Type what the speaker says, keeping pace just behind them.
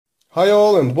Hi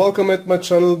all and welcome at my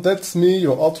channel. That's me,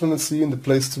 your NSC in the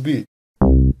place to be.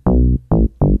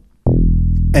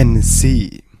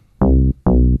 NSC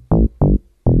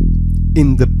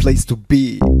in the place to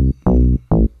be.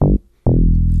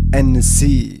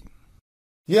 NSC.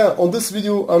 Yeah, on this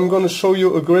video I'm gonna show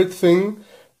you a great thing.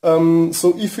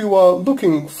 So if you are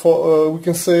looking for, we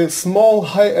can say, small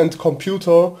high-end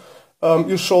computer,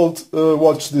 you should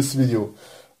watch this video.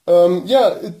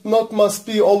 Yeah, it not must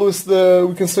be always the,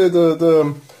 we can say,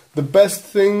 the best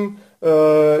thing.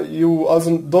 You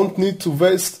also don't need to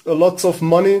waste lots of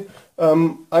money.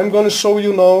 I'm gonna show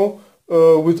you now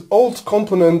with old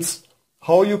components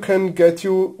how you can get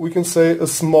we can say, a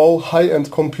small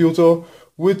high-end computer,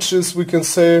 which is, we can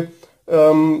say,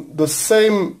 the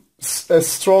same as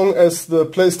strong as the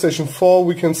PlayStation 4,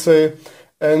 we can say,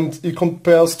 and it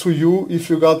compares to you. If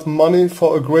you got money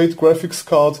for a great graphics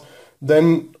card,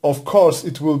 then of course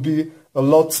it will be a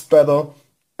lot better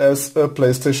as a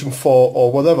PlayStation 4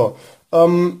 or whatever.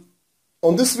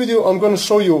 On this video I'm going to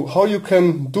show you how you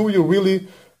can do you really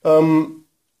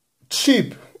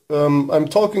cheap. I'm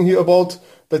talking here about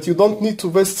that you don't need to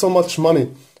waste so much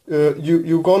money.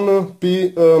 You're gonna be,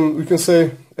 we can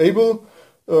say, able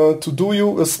to do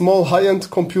you a small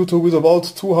high-end computer with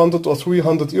about 200 or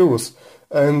 300 euros.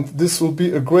 And this will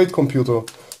be a great computer.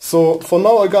 So for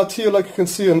now I got here, like you can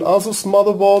see, an Asus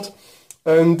motherboard,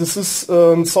 and this is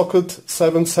socket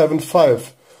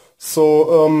 775.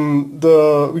 So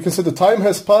we can say the time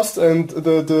has passed and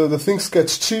the things get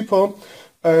cheaper.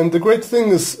 And the great thing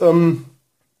is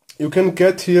you can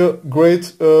get here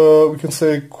great, we can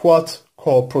say,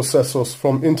 quad-core processors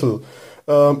from Intel.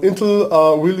 Intel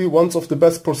are really one of the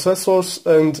best processors,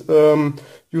 and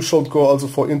you should go also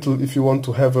for Intel if you want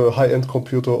to have a high-end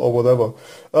computer or whatever.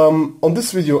 On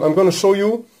this video I'm going to show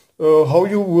you how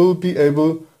you will be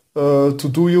able to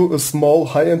do you a small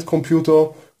high-end computer,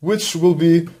 which will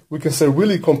be, we can say,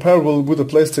 really comparable with a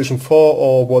PlayStation 4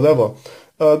 or whatever.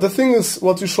 The thing is,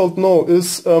 what you should know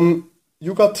is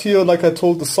you got here, like I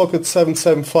told, the socket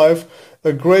 775.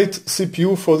 A great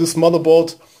CPU for this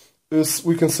motherboard is,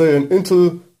 we can say, an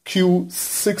Intel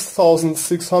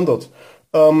Q6600.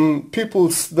 People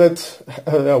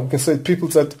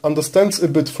that understands a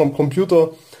bit from computer,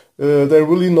 they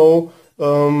really know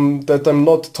that I'm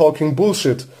not talking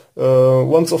bullshit.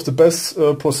 One of the best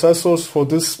processors for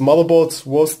this motherboard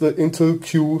was the Intel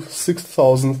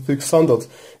Q6600.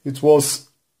 It was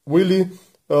really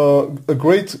a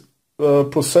great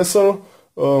processor.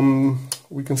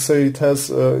 We can say it had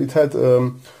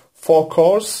 4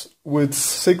 cores with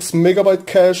 6 megabyte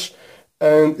cache,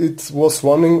 and it was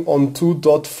running on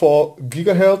 2.4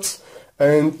 gigahertz,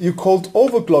 and you could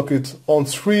overclock it on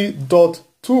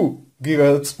 3.2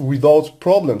 gigahertz without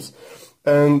problems.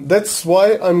 And that's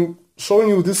why I'm showing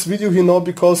you this video here now,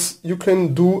 because you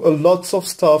can do a lots of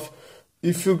stuff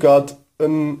if you got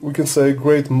an, we can say,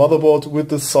 great motherboard with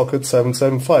the socket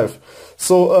 775.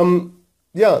 So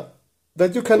yeah,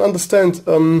 that you can understand,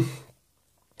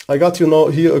 I got you now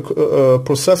here a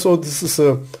processor. This is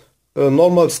a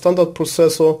normal standard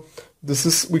processor. This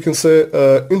is, we can say,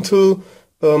 Intel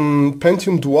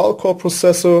Pentium dual core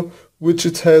processor, which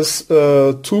it has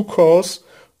 2 cores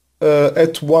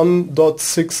at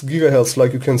 1.6 gigahertz,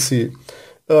 like you can see.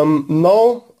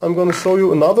 Now I'm going to show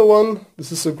you another one.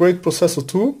 This is a great processor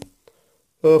too,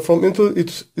 from Intel.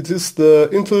 It is the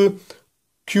Intel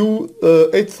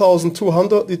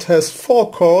Q8200. It has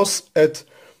 4 cores at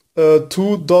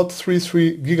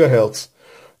 2.33 gigahertz.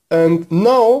 And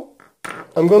now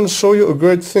I'm going to show you a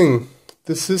great thing.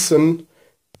 This is an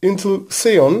Intel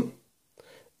Xeon,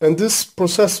 and this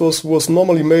processor was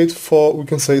normally made for, we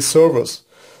can say, servers.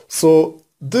 So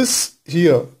this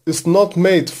here is not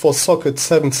made for socket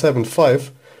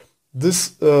 775.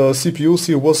 This CPU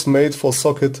here was made for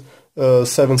socket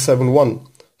 771.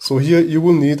 So here you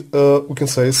will need, we can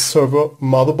say, server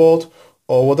motherboard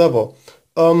or whatever.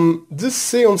 These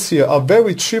Xeons here are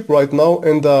very cheap right now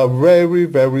and are very,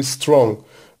 very strong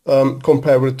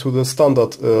compared to the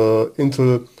standard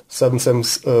Intel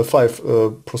 775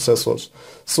 processors.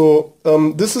 So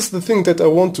this is the thing that I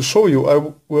want to show you.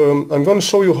 I'm going to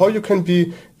show you how you can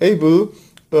be able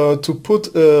to put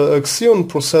a Xeon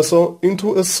processor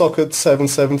into a socket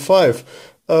 775.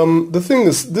 The thing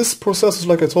is, these processors,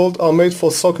 like I told, are made for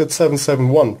socket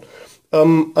 771.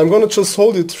 I'm going to just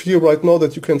hold it here right now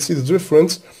that you can see the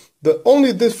difference. The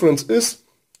only difference is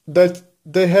that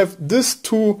they have these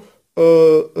 2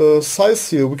 size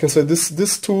here, we can say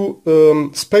these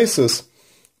 2 spaces.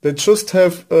 They just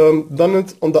have done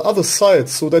it on the other side,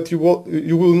 so that you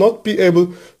will not be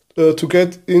able to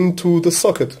get into the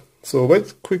socket. So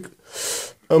wait, quick.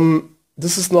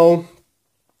 This is now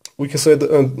we can say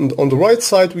on the right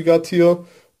side we got here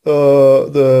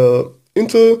the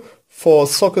Intel for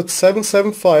socket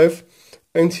 775,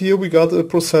 and here we got a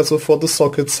processor for the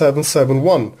socket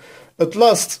 771. At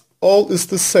last, all is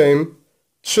the same,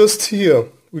 just here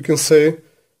we can say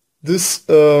this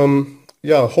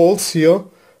holes here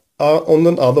are on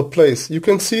another place. You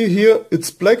can see here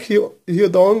it's black here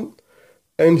down,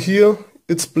 and here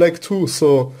it's black too.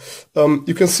 So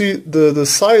you can see the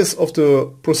size of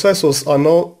the processors are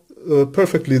now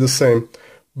perfectly the same.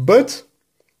 But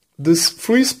these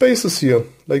free spaces here,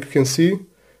 like you can see,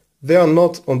 they are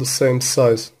not on the same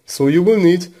size. So you will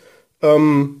need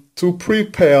to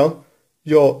prepare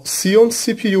your Xeon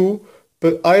CPU,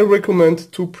 but I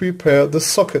recommend to prepare the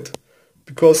socket,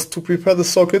 because to prepare the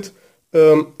socket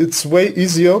it's way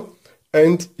easier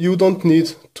and you don't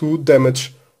need to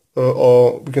damage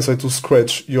or we can say to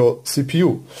scratch your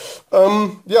CPU.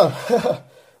 The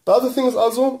other thing is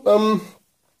also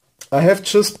I have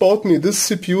just bought me this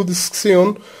CPU, this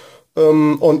Xeon,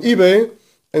 on eBay,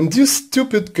 and this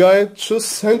stupid guy just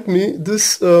sent me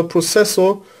this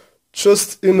processor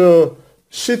just in a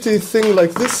shitty thing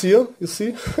like this here, you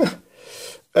see.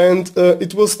 And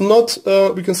it was not,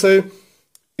 we can say,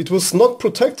 it was not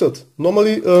protected.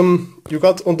 Normally you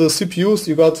got on the CPUs,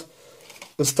 you got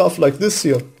stuff like this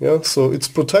here, yeah, so it's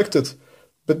protected.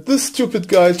 But this stupid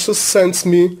guy just sends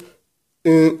me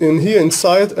in here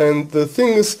inside, and the thing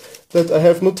is that I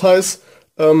have noticed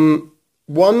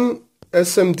one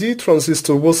SMD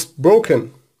transistor was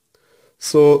broken.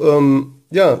 So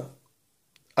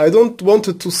I don't want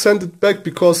it to send it back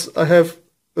because I have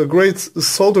a great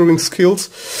soldering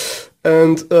skills,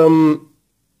 and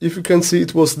if you can see,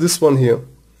 it was this one here.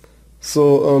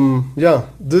 So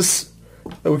this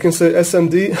we can say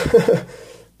SMD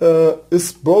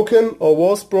is broken or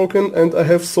was broken, and I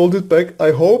have soldered it back.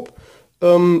 I hope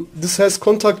this has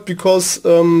contact, because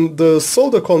the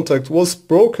solder contact was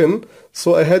broken,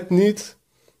 so I had need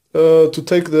to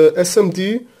take the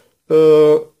SMD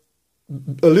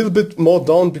a little bit more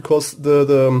down, because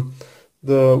the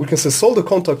we can say solder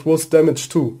contact was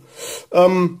damaged too.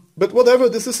 But whatever,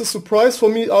 this is a surprise for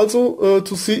me also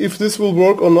to see if this will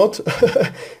work or not.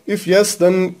 If yes,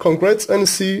 then congrats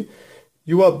NSC,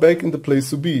 you are back in the place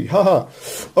to be. Haha.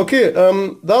 Okay,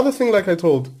 the other thing, like I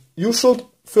told, you should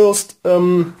first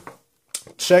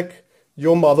check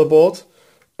your motherboard,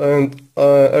 and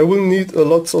I will need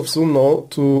lots of zoom now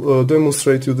to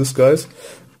demonstrate you this, guys.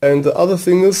 And the other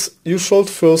thing is, you should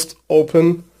first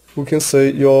open, we can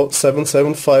say, your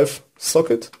 775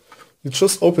 socket. You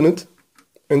just open it,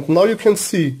 and now you can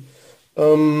see,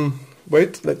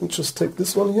 wait, let me just take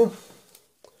this one here.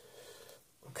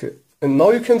 Okay, and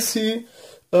now you can see,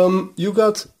 you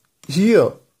got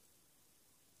here,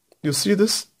 you see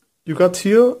this? You got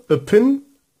here a pin,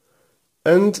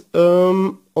 and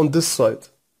on this side,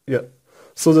 yeah.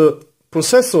 So the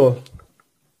processor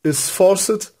is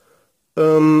forced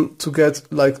to get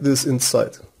like this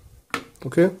inside.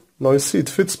 Okay, now you see it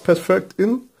fits perfect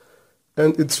in,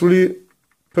 and it's really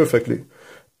perfectly.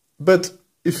 But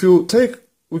if you take,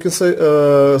 we can say,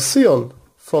 Xeon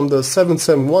from the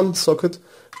 771 socket,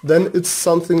 then it's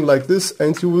something like this,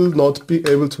 and you will not be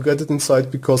able to get it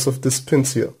inside because of these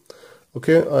pins here.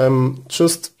 Okay, I'm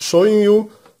just showing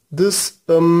you this,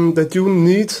 that you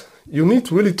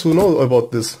need really to know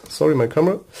about this. Sorry, my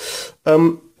camera.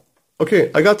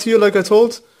 Okay, I got here, like I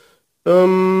told,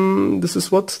 this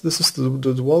is what? This is the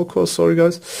dual core, sorry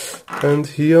guys. And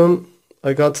here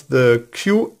I got the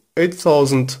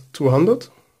Q8200,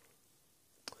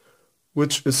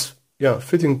 which is, yeah,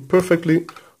 fitting perfectly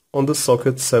on the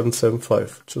socket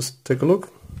 775. Just take a look.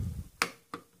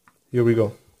 Here we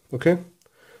go. Okay,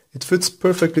 it fits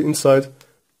perfectly inside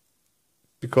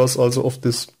because also of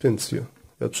these pins here.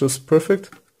 They're just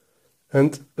perfect,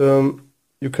 and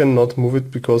you cannot move it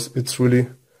because it's really,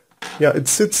 yeah, it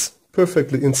sits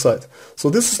perfectly inside. So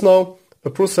this is now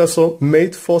a processor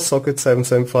made for socket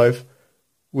 775,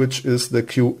 which is the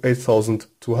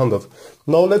Q8200.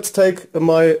 Now let's take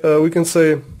my, we can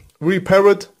say,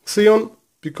 repaired Xeon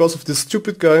because of this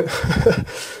stupid guy.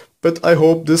 But I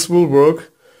hope this will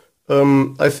work.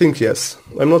 I think yes.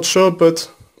 I'm not sure, but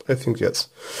I think yes.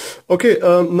 Okay,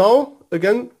 now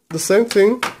again the same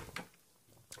thing.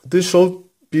 This should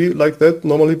be like that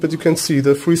normally, but you can see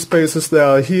the free spaces, they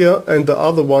are here, and the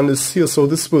other one is here, so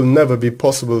this will never be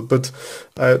possible. But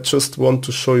I just want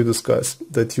to show you this, guys,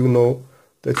 that you know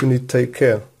that you need to take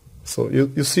care. So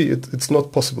you see it's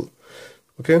not possible.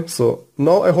 Okay, so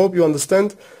now I hope you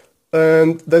understand,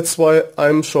 and that's why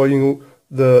I'm showing you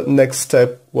the next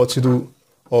step, what you do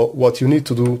or what you need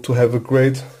to do to have a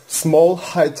great small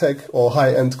high-tech or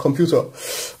high-end computer.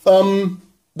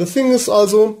 The thing is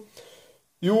also,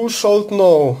 you should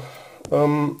know,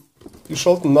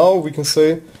 we can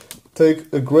say,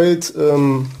 take a great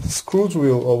screw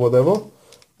drill or whatever.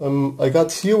 I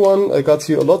got here one, I got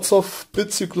here lots of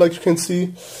bits, like you can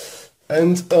see,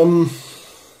 and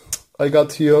I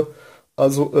got here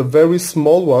also a very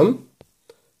small one,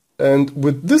 and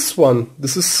with this one,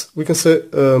 this is, we can say,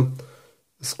 a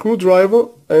screwdriver,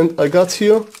 and I got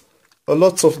here a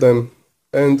lots of them,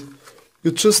 and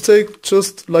you just take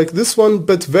just like this one,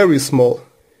 but very small.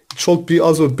 It should be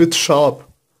also a bit sharp.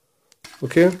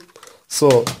 Okay,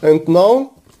 so, and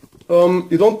now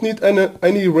you don't need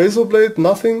any razor blade,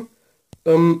 nothing.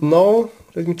 Now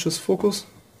let me just focus.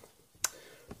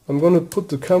 I'm gonna put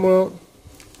the camera,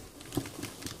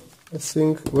 I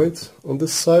think, wait, on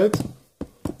this side,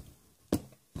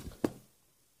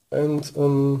 and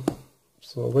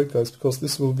so wait guys, because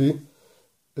this will be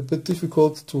a bit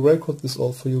difficult to record this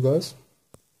all for you guys.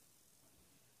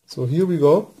 So here we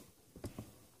go.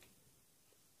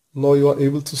 Now you are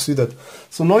able to see that.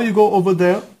 So now you go over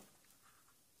there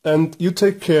and you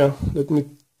take care. Let me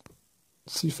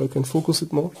see if I can focus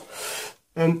it more.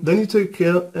 And then you take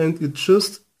care and you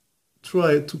just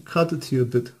try to cut it here a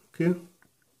bit, okay?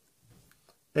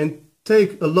 And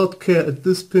take a lot care at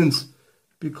these pins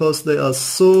because they are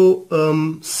so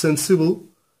sensible,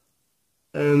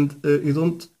 and you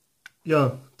don't,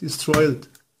 destroy it,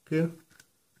 okay?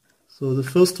 So the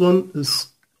first one is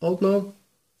out now.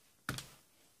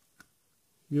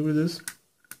 Here it is.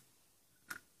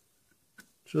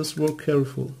 Just work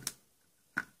careful.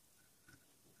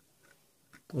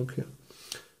 Okay.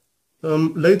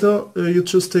 Later you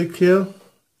just take care.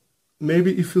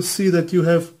 Maybe if you see that you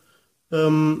have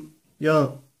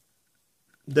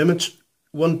damaged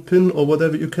one pin or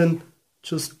whatever, you can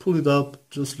just pull it up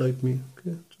just like me.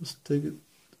 Okay, just take it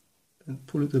and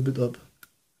pull it a bit up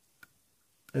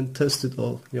and test it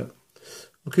all. Yeah.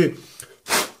 Okay.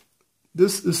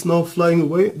 This is now flying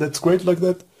away. That's great like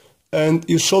that. And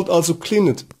you should also clean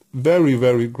it. Very,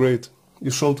 very great.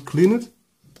 You should clean it.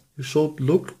 You should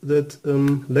look that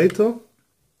later.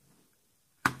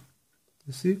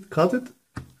 You see, cut it.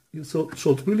 You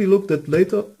should really look that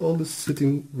later all is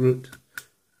sitting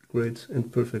great and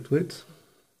perfect. Wait.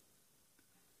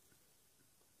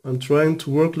 I'm trying to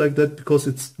work like that because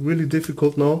it's really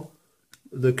difficult now.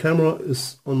 The camera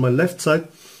is on my left side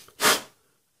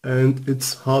and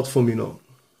it's hard for me now.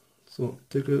 So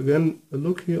take again a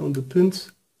look here on the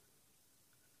pins,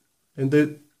 and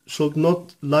they should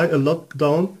not lie a lot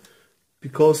down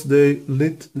because they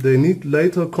need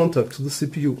later contact to the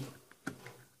CPU.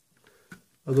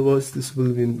 Otherwise this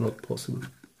will be not possible.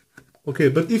 Okay,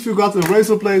 but if you got a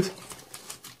razor blade,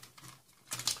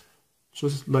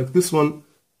 just like this one,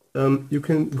 you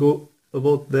can go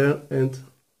about there and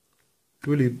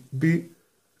really be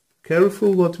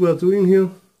careful what we are doing here,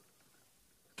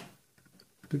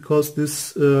 because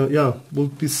this will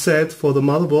be sad for the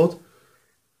motherboard.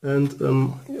 And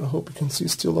I hope you can see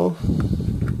still on.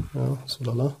 Yeah, so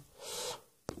lala.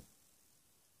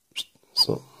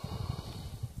 So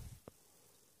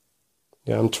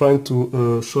yeah, I'm trying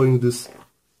to show you this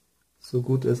so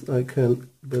good as I can,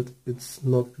 but it's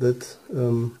not that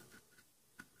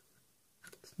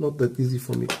easy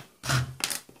for me.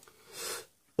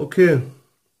 Okay,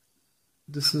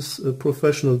 this is a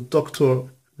professional doctor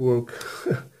work.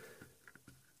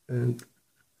 And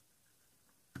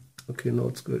okay, now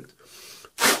it's good.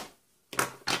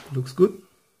 Looks good.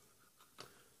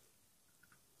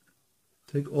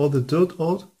 Take all the dirt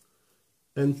out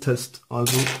and test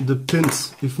also the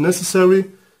pins. If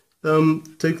necessary,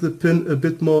 take the pin a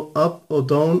bit more up or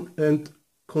down and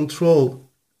control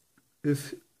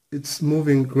if it's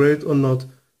moving great or not,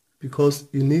 because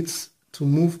it needs to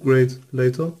move great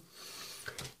later.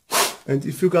 And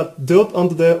if you got dirt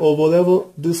under there or whatever,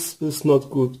 this is not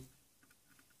good.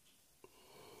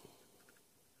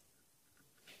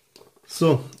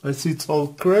 So I see it's all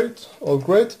great, all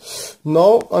great.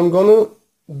 Now I'm gonna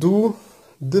do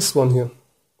this one here.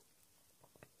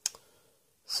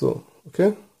 So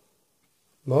okay,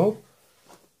 now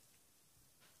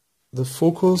the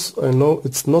focus, I know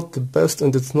it's not the best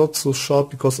and it's not so sharp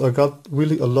because I got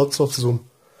really a lot of zoom,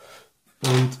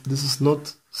 and this is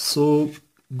not so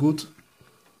good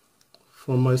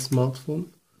for my smartphone.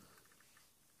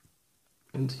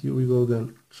 And here we go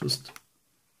again. Just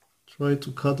try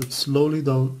to cut it slowly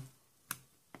down.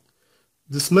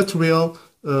 This material,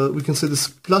 we can say this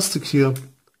plastic here,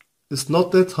 is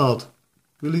not that hard.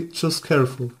 Really just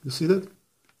careful. You see that?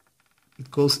 It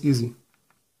goes easy.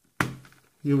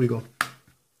 Here we go.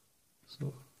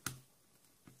 So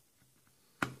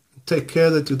take care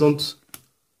that you don't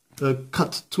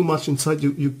cut too much inside.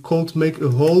 You can't make a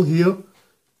hole here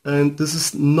and this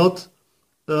is not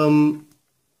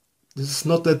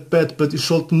that bad, but you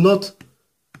should not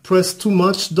press too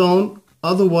much down,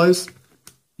 otherwise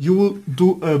you will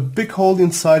do a big hole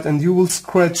inside and you will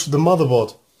scratch the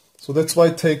motherboard. So that's why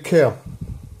take care.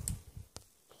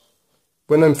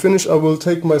 When I'm finished, I will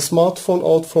take my smartphone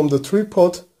out from the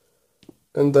tripod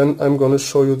and then I'm gonna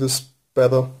show you this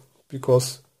better,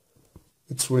 because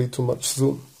it's really too much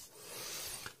zoom.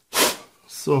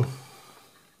 So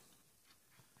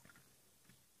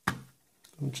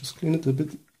I'll just clean it a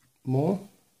bit more.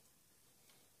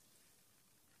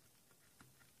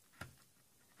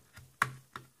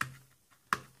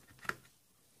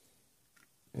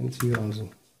 And here also.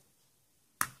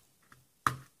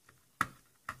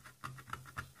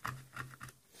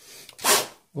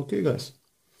 Okay guys,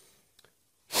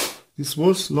 this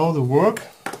was now the work,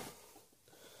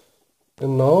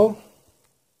 and now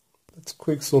let's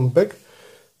quick zoom back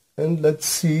and let's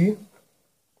see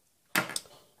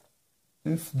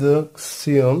if the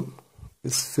Xeon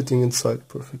is fitting inside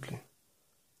perfectly.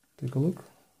 Take a look.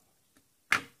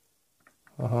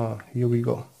 Aha, here we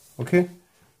go. Okay,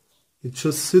 it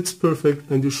just sits perfect,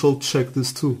 and you should check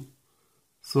this too.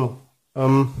 So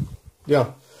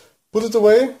yeah, put it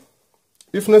away.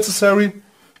 If necessary,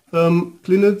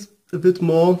 clean it a bit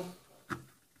more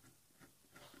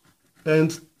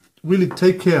and really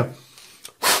take care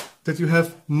that you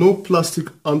have no plastic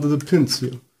under the pins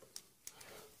here.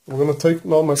 I'm gonna take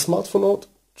now my smartphone out,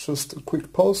 just a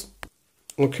quick pause.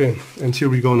 Okay, and here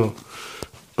we go now.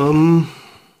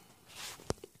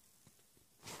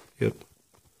 Yep,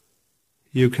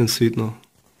 you can see it now,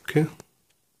 okay?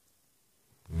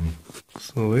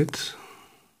 So wait.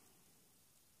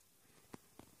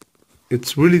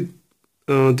 It's really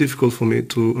difficult for me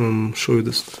to show you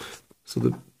this. So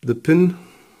the pin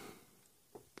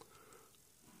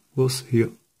was here.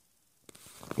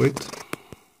 Wait.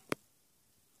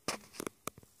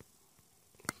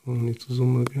 So I need to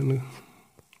zoom again.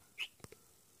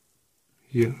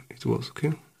 Here it was,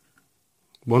 okay?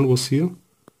 One was here.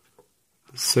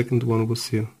 The second one was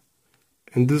here.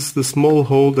 And this is the small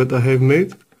hole that I have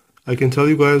made. I can tell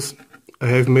you guys, I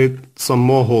have made some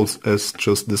more holes as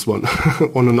just this one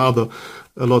on another,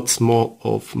 a lot more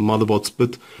of motherboards,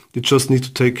 but you just need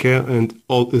to take care and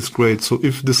all is great. So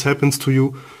if this happens to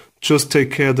you, just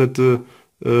take care that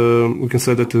we can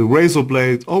say that the razor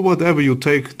blade or whatever you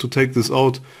take to take this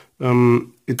out,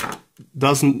 it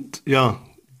doesn't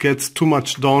get too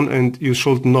much down, and you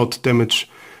should not damage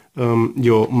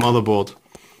your motherboard.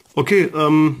 Okay,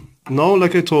 now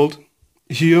like I told,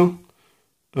 here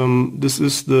this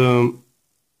is the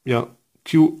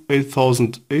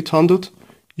Q8800.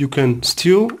 You can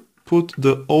still put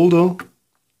the older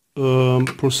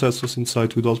processors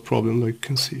inside without problem, like you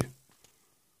can see.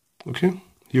 Okay,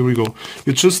 here we go.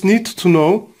 You just need to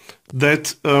know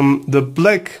that the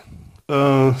black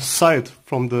side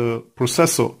from the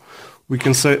processor, we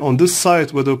can say on this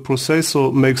side where the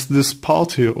processor makes this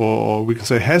part here, or we can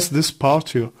say has this part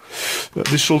here,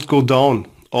 this should go down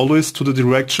always to the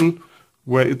direction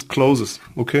where it closes.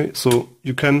 Okay, so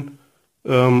you can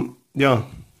you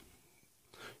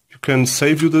can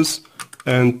save you this,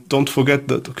 and don't forget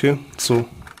that. Okay, so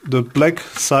the black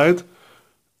side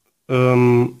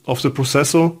of the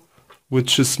processor,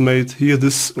 which is made here,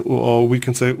 this, or we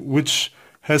can say which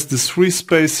has this free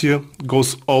space here,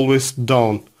 goes always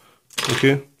down.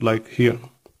 Okay, like here.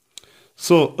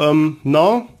 So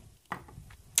now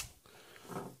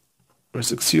where's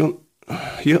the Xeon?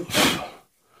 Here.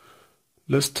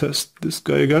 Let's test this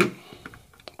guy again.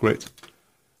 Great.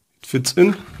 It fits in.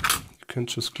 You can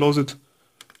just close it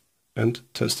and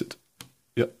test it.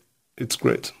 Yeah, it's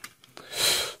great.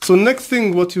 So next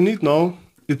thing what you need now,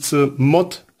 it's a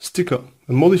mod sticker,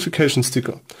 a modification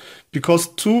sticker. Because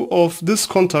two of these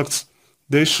contacts,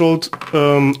 they should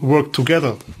work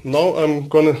together. Now I'm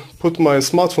gonna put my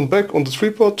smartphone back on the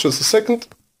tripod, just a second.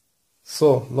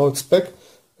 So now it's back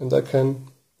and I can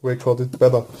record it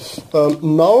better.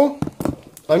 Now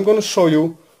I'm gonna show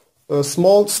you a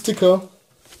small sticker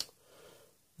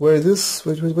where it is.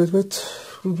 Wait.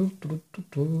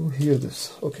 Here it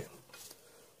is. Okay.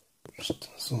 Just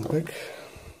zoom back.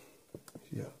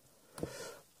 Here.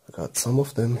 I got some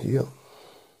of them here.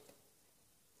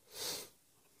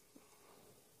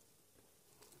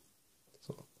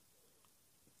 So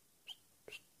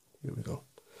here we go.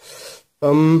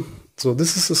 So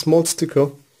this is a small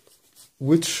sticker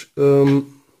which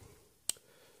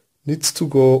needs to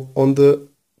go on the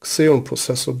Xeon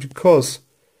processor, because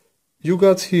you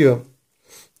got here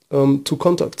two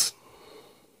contacts,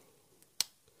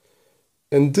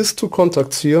 and these two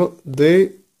contacts here,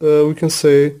 they we can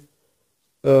say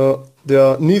they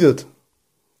are needed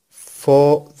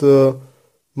for the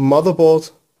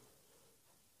motherboard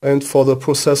and for the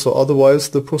processor, otherwise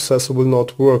the processor will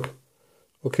not work.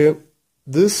 Okay,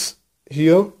 this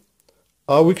here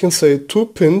are, we can say, two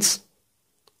pins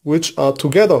which are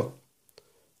together,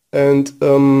 and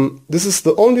this is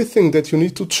the only thing that you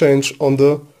need to change on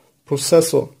the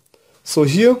processor. So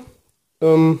here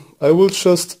I will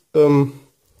just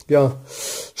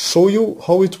show you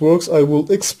how it works. I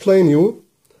will explain you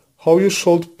how you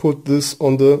should put this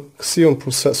on the Xeon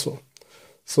processor.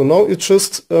 So now you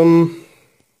just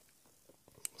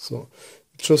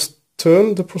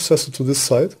turn the processor to this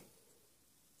side.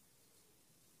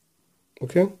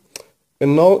 Okay,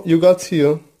 and now you got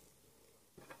here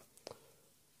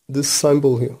this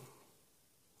symbol here.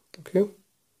 Okay,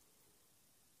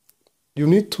 you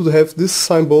need to have this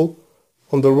symbol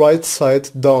on the right side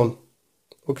down.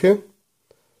 Okay,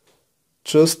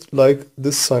 just like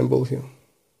this symbol here.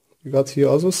 You got here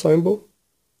other symbol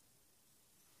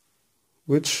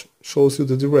which shows you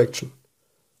the direction,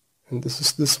 and this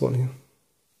is this one here.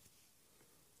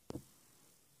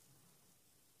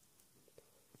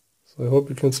 So I hope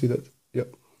you can see that. Yeah,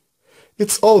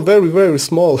 it's all very, very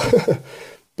small,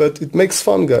 but it makes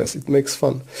fun, guys. It makes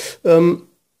fun.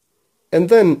 And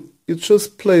then you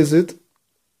just place it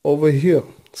over here.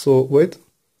 So wait,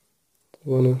 I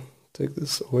wanna take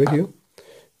this away here.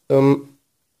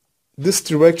 This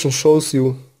direction shows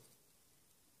you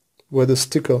where the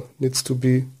sticker needs to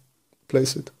be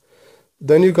placed.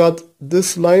 Then you got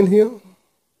this line here.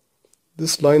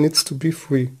 This line needs to be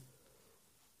free.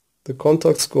 The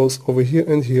contacts goes over here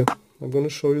and here. I'm going to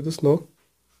show you this now.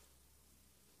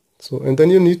 So, and then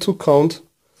you need to count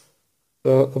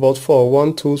about 4.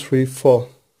 1, 2, 3, 4.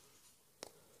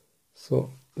 So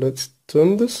let's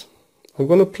turn this. I'm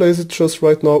going to place it just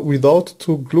right now without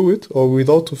to glue it or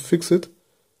without to fix it,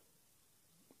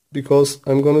 because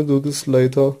I'm going to do this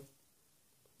later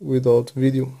without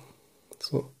video.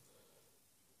 So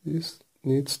this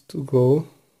needs to go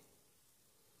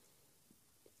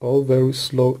all very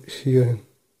slow here.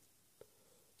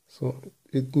 So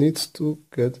it needs to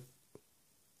get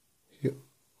here.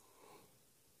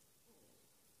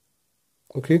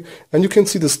 Okay, and you can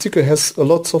see the sticker has a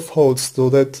lot of holes, so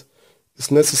that is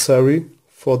necessary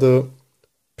for the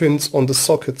pins on the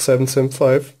socket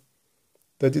 775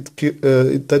 that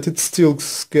it still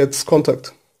gets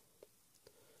contact.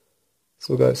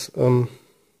 So guys,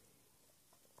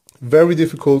 very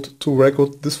difficult to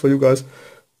record this for you guys,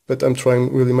 but I'm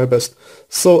trying really my best.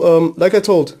 So like I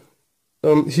told,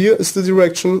 here is the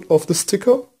direction of the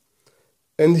sticker,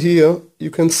 and here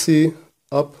you can see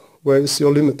up where is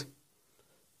your limit,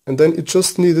 and then it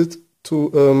just needed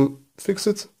to fix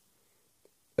it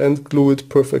and glue it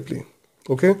perfectly.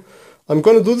 Okay, I'm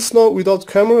gonna do this now without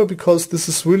camera because this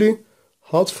is really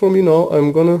hard for me now.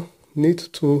 I'm gonna need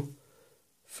to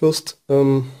first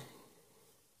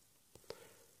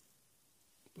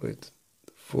wait,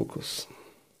 focus.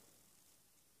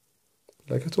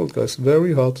 Like I told, guys,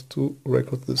 very hard to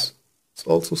record this. It's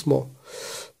also small.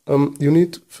 You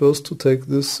need first to take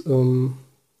this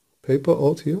paper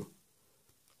out here.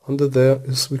 Under there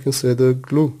is, we can say, the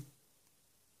glue.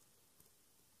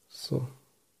 So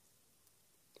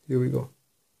here we go.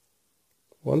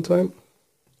 One time.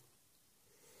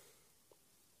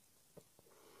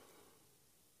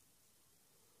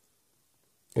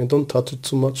 And don't touch it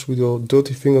too much with your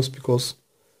dirty fingers, because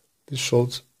this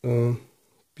should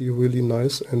be really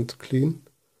nice and clean.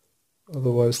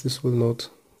 Otherwise this will not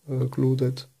glue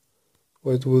that,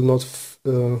 or it will not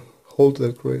hold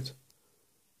that great.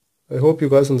 I hope you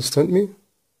guys understand me.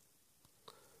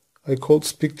 I could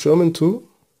speak German too,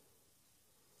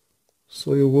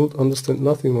 so you would understand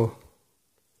nothing more.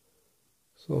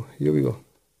 So here we go.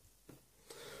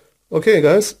 Okay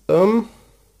guys, now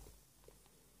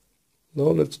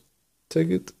let's take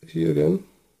it here again.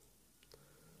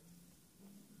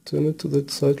 Turn it to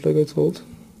that side like I told.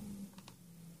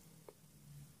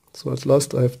 So at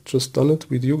last I've just done it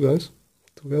with you guys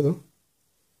together.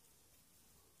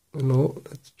 And now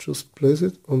let's just place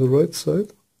it on the right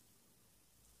side.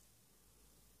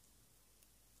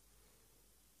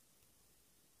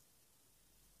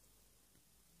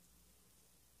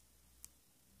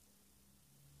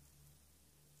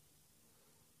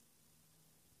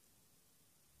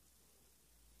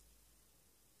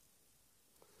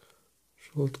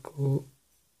 Should go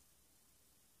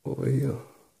over here.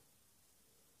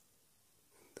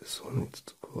 This one needs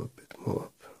to go a bit more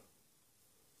up.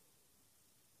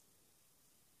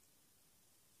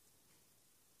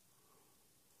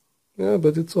 Yeah,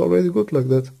 but it's already good like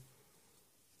that.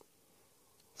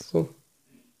 So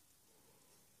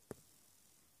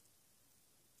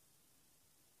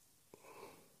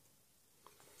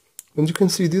and you can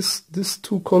see these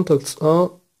two contacts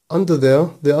are under there,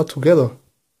 they are together.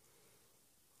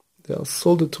 They are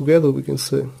soldered together, we can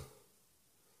say.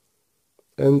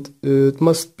 And it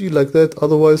must be like that,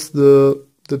 otherwise the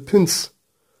pins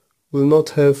will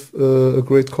not have a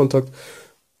great contact.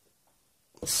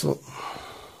 So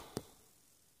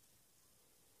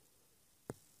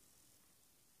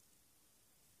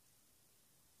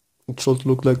it should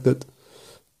look like that.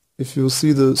 If you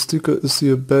see the sticker is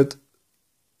here bad,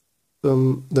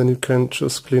 then you can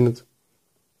just clean it.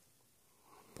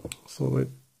 So wait,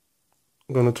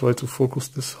 I'm gonna try to focus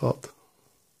this hard.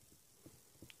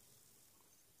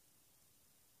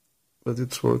 But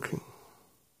it's working.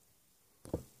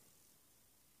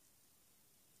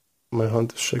 My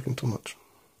hand is shaking too much.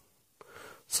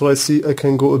 So I see I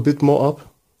can go a bit more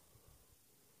up.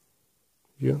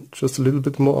 Here, just a little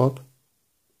bit more up.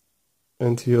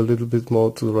 And here a little bit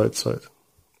more to the right side.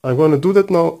 I'm gonna do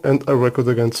that now and I record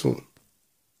again soon.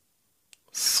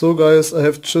 So guys, I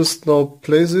have just now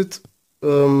placed it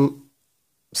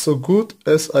so good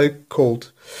as I could.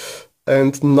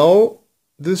 And now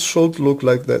this should look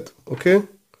like that, okay?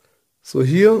 So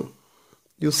here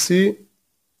you see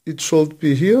it should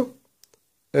be here,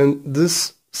 and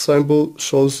this symbol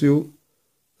shows you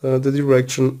the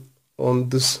direction on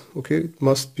this, okay? It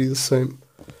must be the same.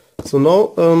 So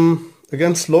now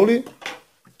again slowly,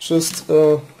 just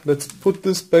let's put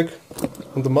this back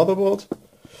on the motherboard,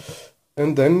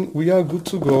 and then we are good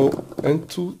to go and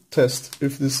to test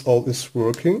if this all is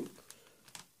working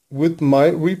with my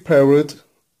repaired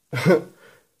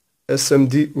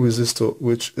SMD resistor,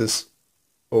 which is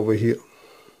over here.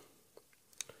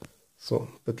 So,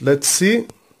 but let's see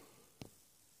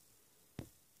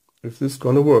if this is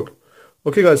gonna work.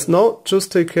 Okay guys, now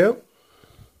just take care,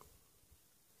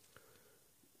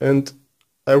 and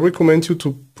I recommend you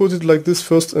to put it like this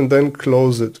first and then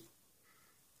close it.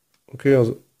 Okay,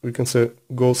 also we can say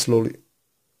go slowly.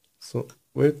 So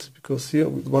wait, because here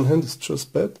with one hand is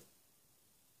just bad,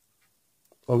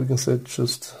 or we can say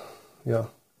just, yeah,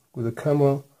 with the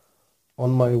camera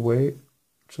on my way,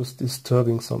 just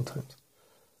disturbing sometimes.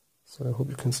 So I hope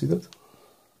you can see that.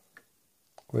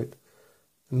 Great.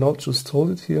 And now just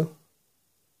hold it here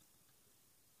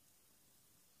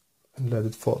and let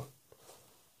it fall.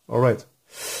 Alright.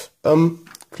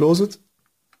 Close it,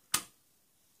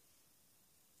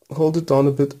 hold it down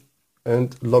a bit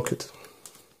and lock it.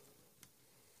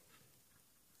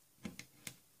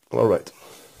 Alright.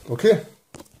 Okay.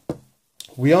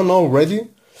 We are now ready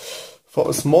for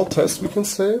a small test, we can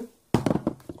say.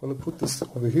 I'm gonna put this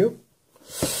over here.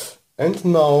 And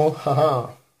now,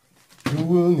 haha, you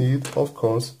will need, of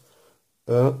course,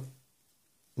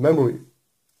 memory.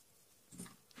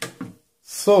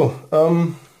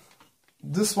 So,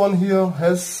 this one here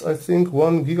has, I think,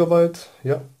 1 gigabyte.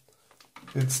 Yeah,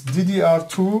 it's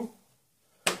DDR2,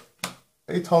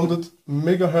 800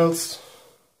 megahertz,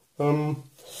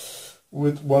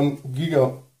 with 1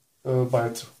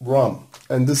 gigabyte RAM,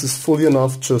 and this is fully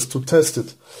enough just to test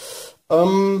it.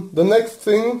 The next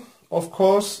thing, of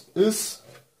course, is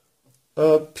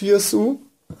PSU.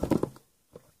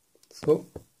 So,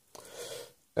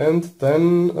 and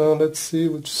then let's see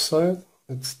which side.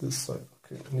 It's this side.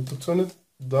 Okay, I need to turn it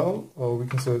down, or we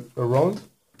can say around,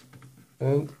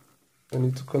 and I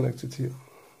need to connect it here.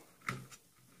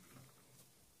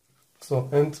 So,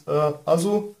 and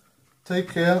also take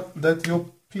care that your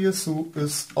PSU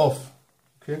is off.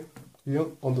 Okay, here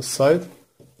on the side.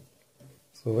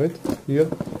 So wait, here.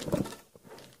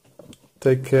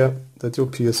 Take care that your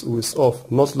PSU is off,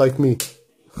 not like me.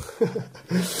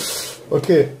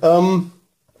 Okay,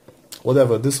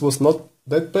 whatever, this was not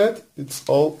that bad, it's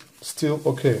all still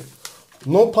okay.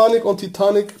 No panic on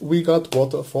Titanic, we got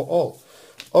water for all.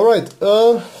 Alright,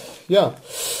 yeah,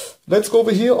 let's go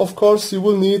over here. Of course, you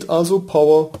will need also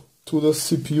power to the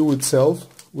CPU itself,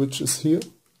 which is here.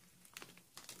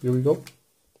 Here we go.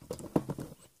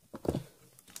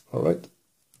 Alright.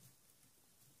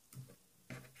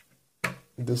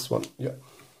 This one, yeah.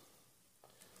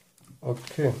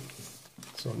 Okay,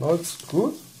 so now it's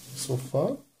good so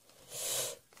far.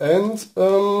 And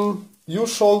you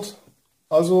should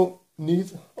also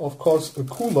need, of course, a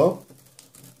cooler,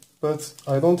 but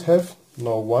I don't have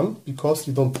now one, because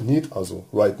you don't need also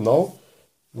right now.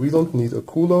 We don't need a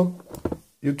cooler.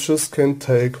 You just can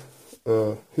take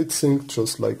a heatsink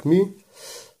just like me,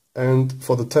 and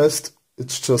for the test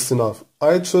it's just enough.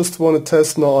 I just want to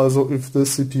test now also if the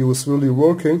CPU is really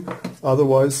working,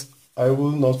 otherwise I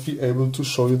will not be able to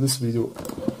show you this video.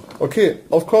 Okay,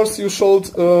 of course you should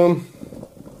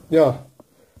yeah,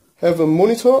 have a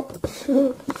monitor.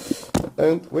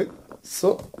 And wait,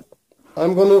 so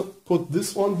I'm gonna put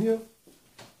this one here,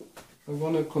 I'm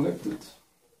gonna connect it.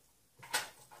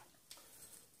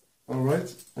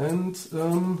 Alright, and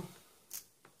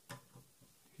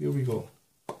here we go.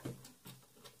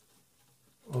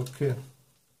 Okay,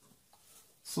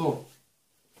 so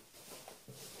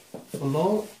for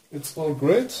now it's all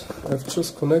great. I've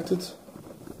just connected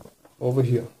over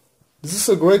here. This is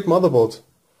a great motherboard.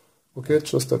 Okay,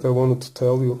 just that I wanted to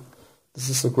tell you. This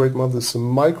is a great motherboard. It's a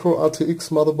micro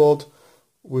RTX motherboard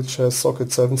which has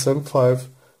socket 775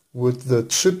 with the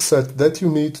chipset that you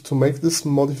need to make these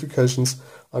modifications.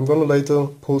 I'm gonna later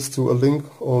post you a link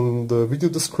on the video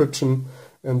description,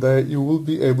 and there you will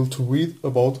be able to read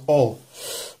about all.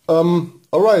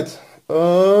 Alright,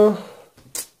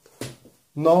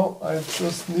 now I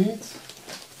just need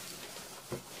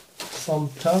some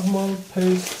thermal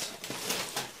paste,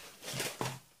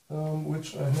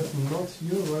 which I have not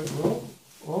here right now.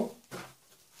 Oh,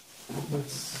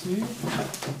 let's see.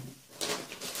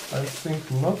 I think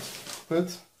not,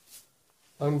 but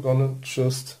I'm gonna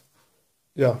just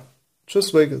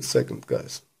wait a second,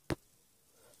 guys.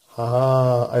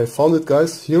 Haha, I found it,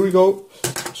 guys. Here we go.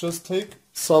 Just take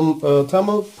some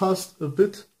thermal paste a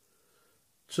bit,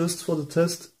 just for the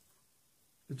test.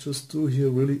 You just do here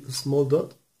really a small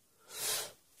dot,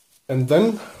 and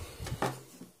then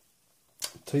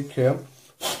take care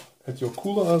at your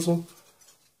cooler also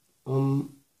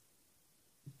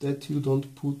that you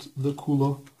don't put the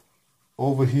cooler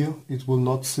over here. It will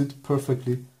not sit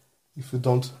perfectly if you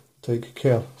don't take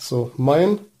care. So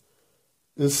mine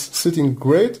is sitting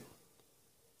great.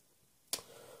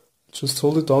 Just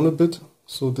hold it down a bit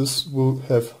so this will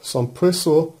have some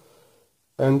pressure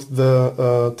and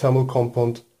the thermal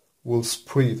compound will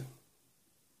spread.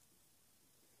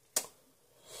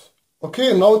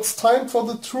 Okay, now it's time for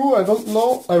the true. I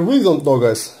really don't know,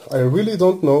 guys. I really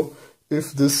don't know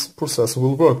if this processor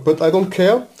will work, but I don't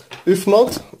care. If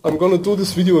not, I'm gonna do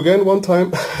this video again one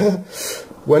time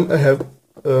when I have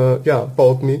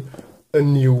bought me a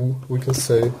new, we can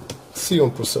say,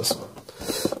 Xeon processor.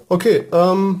 Okay,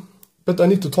 but I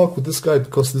need to talk with this guy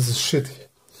because this is shit.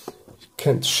 He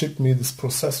can't ship me this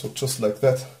processor just like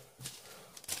that.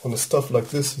 On a stuff like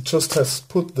this, he just has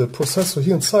put the processor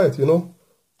here inside, you know?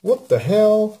 What the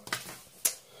hell?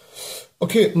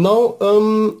 Okay, now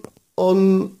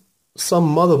on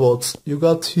some motherboards you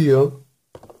got here,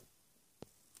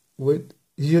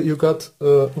 here you got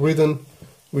written,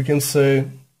 we can say,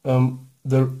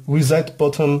 the reset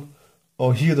button,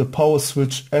 or here the power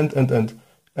switch, and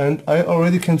I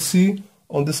already can see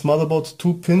on this motherboard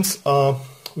 2 pins are,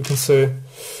 we can say,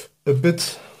 a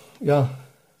bit,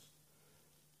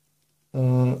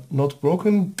 not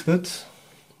broken, but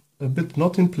a bit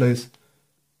not in place.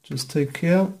 Just take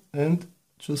care and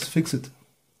just fix it.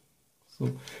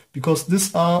 So, because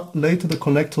these are later the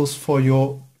connectors for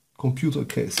your computer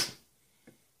case.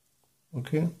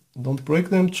 Okay, don't break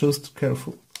them, just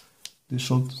careful. They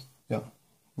should,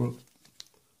 work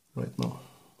right now.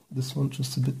 This one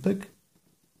just a bit back.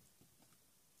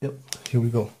 Yep, here we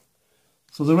go.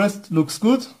 So the rest looks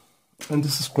good, and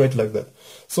this is great like that.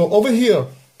 So over here,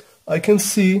 I can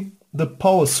see the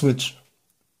power switch.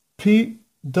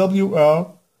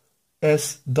 PWRSW,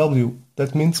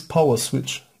 that means power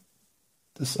switch.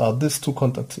 These are these 2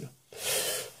 contacts here.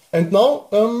 And now,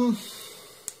 I'm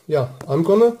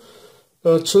gonna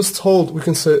just hold, we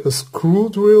can say, a screw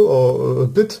drill or a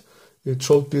bit. It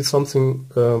should be something,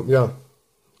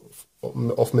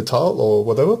 of metal or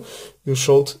whatever. You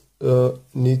should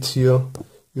need here,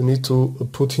 you need to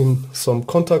put in some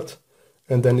contact,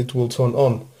 and then it will turn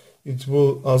on. It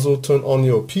will also turn on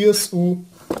your PSU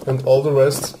and all the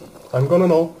rest. I'm gonna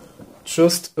now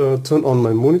just turn on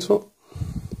my monitor.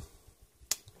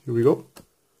 Here we go.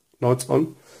 Now it's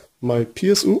on my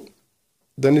PSU.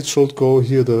 Then it should go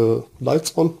here, the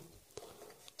lights on.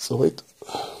 So wait.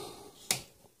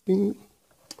 Bing.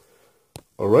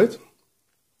 Alright.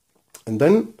 And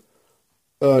then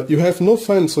you have no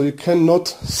fan, so you cannot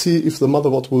see if the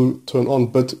motherboard will turn on.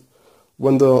 But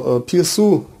when the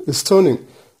PSU is turning,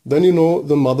 then you know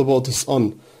the motherboard is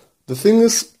on. The thing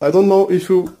is, I don't know if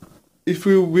you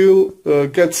will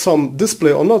get some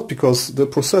display or not, because the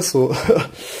processor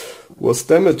was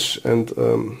damaged, and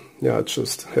I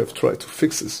just have tried to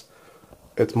fix this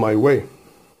at my way.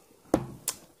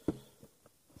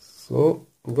 So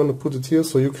I'm gonna put it here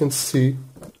so you can see,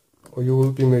 or you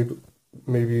will be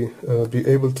maybe be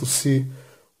able to see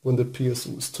when the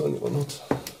PSU is turning or not.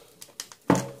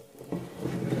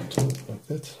 Turn it like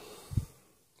that.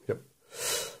 Yep.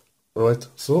 Alright,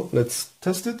 so let's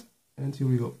test it, and here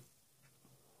we go.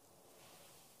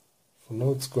 For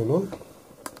now it's going on.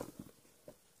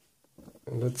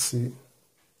 And let's see.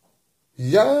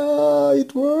 Yeah,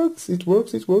 it works, it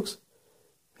works, it works.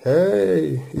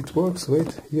 Hey, it works.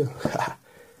 Wait, here.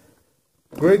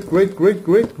 Great, great, great,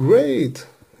 great, great.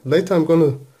 Later I'm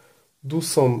gonna do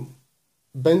some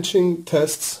benching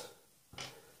tests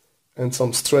and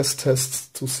some stress tests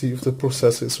to see if the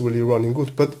processor is really running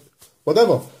good. But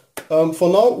whatever.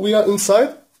 For now we are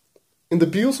inside. In the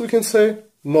BIOS we can say,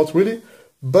 not really.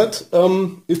 But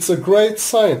it's a great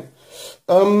sign.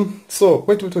 So,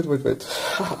 wait.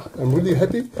 I'm really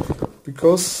happy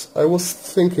because I was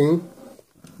thinking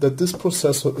that this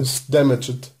processor is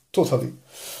damaged totally.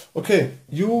 Okay,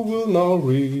 you will now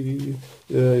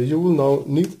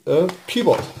need a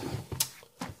keyboard.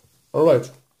 All right.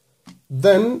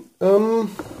 Then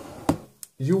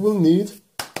you will need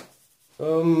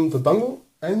the dongle,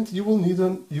 and you will need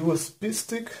an USB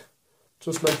stick,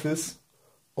 just like this,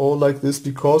 or like this,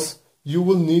 because you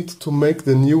will need to make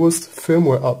the newest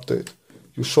firmware update.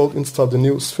 You should install the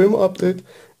newest firmware update,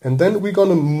 and then we're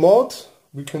gonna modify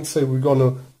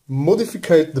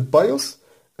the BIOS,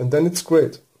 and then it's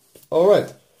great.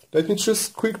 Alright, let me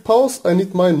just quick pause. I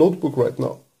need my notebook right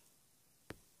now.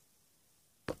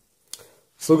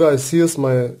 So guys, here's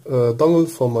my dongle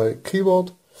for my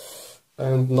keyboard,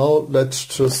 and now let's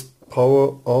just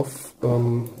power off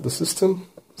the system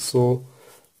so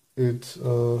it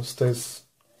stays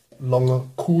longer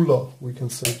cooler, we can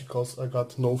say, because I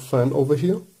got no fan over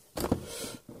here.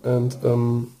 And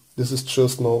this is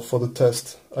just now for the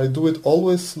test. I do it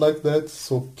always like that,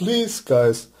 so please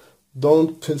guys,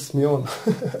 don't piss me on.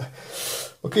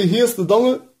 Okay, here's the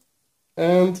dongle,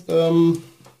 and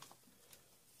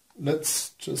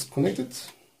let's just connect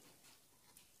it.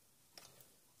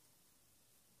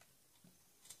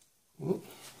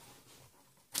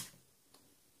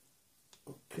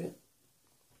 Okay.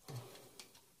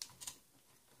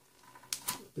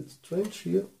 A bit strange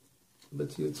here,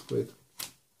 but here it's great.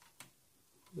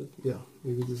 But yeah,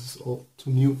 maybe this is all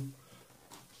too new.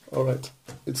 Alright,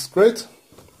 it's great.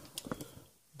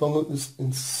 Dongle is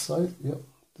inside, yeah,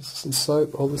 this is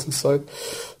inside, all this inside.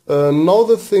 Now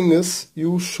the thing is,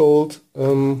 you should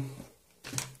go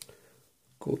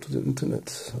to the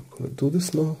internet. I'm gonna do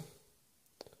this now.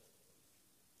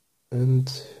 And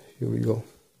here we go.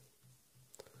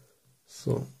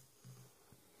 So,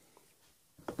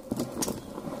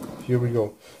 here we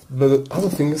go. The other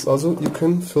thing is also, you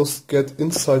can first get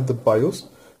inside the BIOS,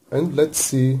 and let's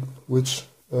see which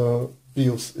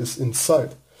BIOS is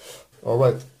inside.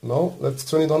 Alright, now let's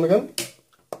turn it on again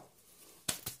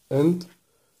and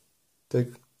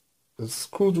take a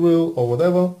screw drill or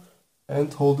whatever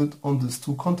and hold it on these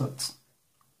two contacts.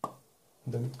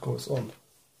 Then it goes on.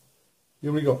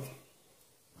 Here we go.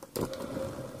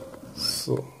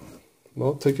 So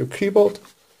now take your keyboard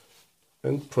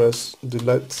and press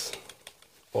delete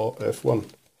or F1.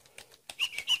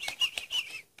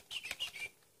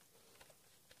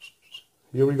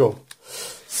 Here we go.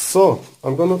 So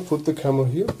I'm gonna put the camera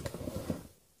here.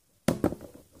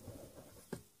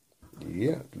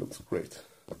 Yeah, it looks great.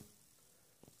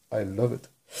 I love it.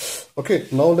 Okay,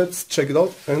 now let's check it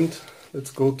out and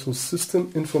let's go to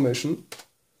system information.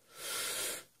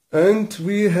 And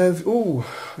we have, oh,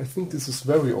 I think this is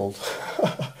very old.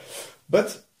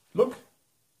 But look,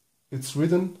 it's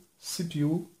written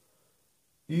CPU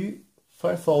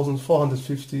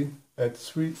E5450 at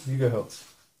 3 GHz.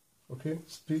 Okay,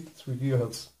 speed 3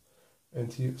 GHz.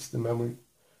 And here is the memory,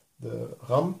 the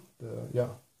RAM,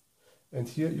 and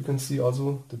here you can see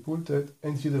also the boot date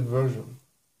and here the version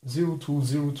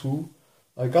 0202.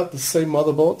 I got the same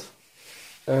motherboard,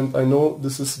 and I know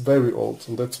this is very old,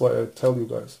 and that's why I tell you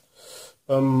guys.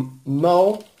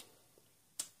 Now,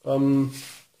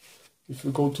 if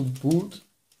you go to boot,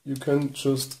 you can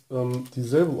just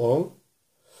disable all,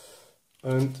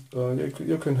 and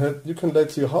you can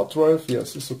let your hard drive.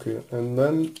 Yes, it's okay, and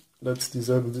then let's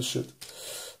disable this shit.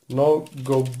 Now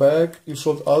go back. You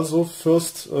should also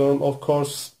first, of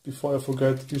course, before I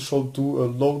forget, you should do a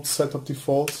load setup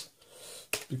defaults,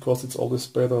 because it's always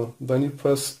better. Then you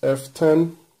press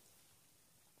F10,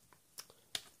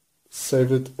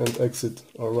 save it and exit.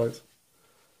 Alright.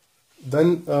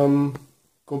 Then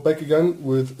go back again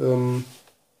with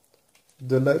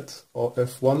delete or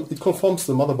F1. It confirms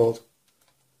the motherboard.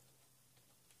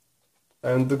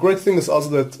 And the great thing is also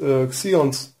that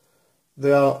Xeons,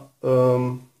 they are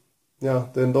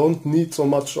they don't need so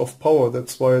much of power.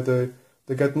 That's why they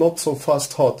get not so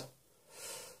fast hot.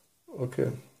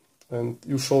 Okay, and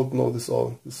you should know this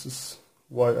all. This is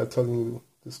why I'm telling you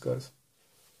this, guys.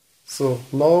 So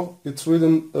now it's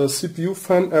written a CPU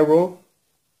fan error,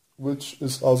 which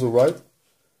is also right.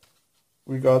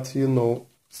 We got here no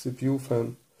CPU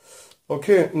fan.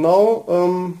 Okay, now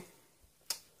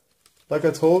like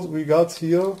I told, we got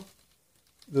here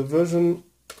the version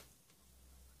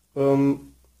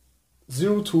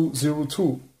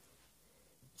 0202.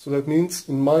 So that means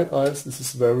in my eyes this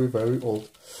is very, very old.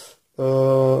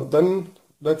 Then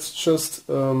let's just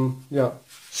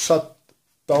shut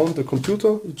down the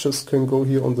computer. You just can go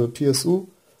here on the PSU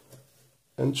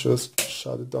and just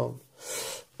shut it down.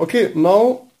 Okay,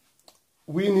 now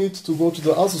we need to go to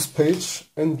the ASUS page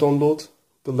and download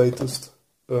the latest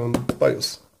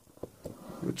BIOS,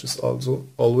 which is also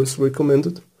always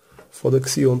recommended for the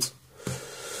Xeons.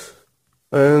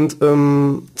 And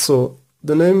so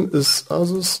the name is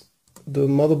ASUS, the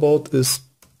motherboard is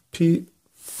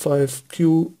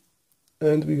P5Q,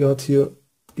 and we got here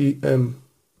EM.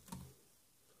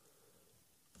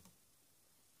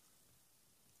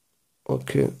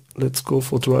 Okay, let's go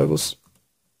for drivers.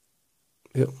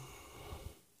 Yeah.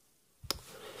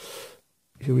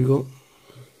 Here we go.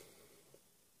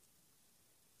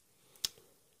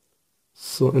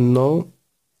 So, and now,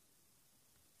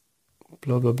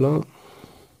 blah blah blah.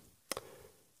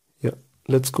 Yeah,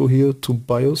 let's go here to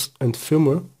BIOS and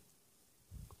firmware.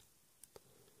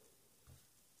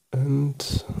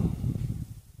 And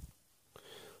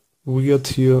we get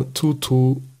here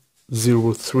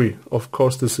 2203. Of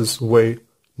course, this is way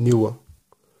newer.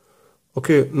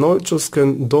 Okay, now you just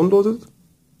can download it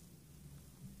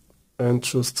and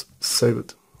just save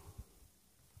it.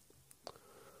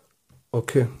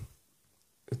 Okay,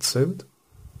 it's saved.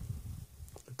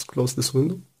 Let's close this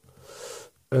window.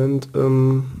 And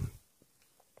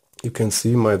you can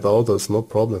see my downloads, no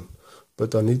problem.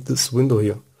 But I need this window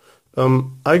here.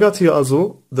 I got here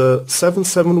also the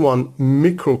 771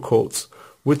 microcodes,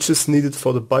 which is needed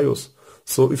for the BIOS.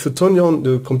 So if you turn on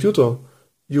the computer,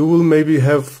 you will maybe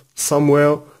have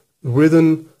somewhere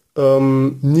written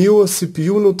newer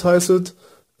CPU noticed.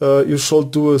 You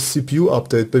should do a CPU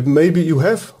update, but maybe you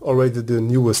have already the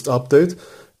newest update,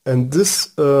 and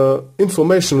this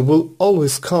information will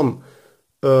always come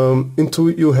into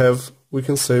you have, we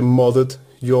can say, modded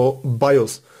your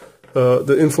BIOS.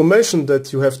 The information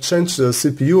that you have changed the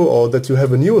CPU or that you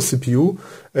have a newer CPU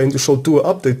and you should do an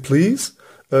update, please.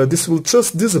 This will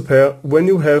just disappear when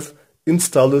you have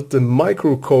installed the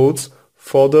microcodes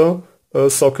for the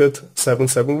socket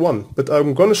 771. But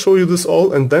I'm gonna show you this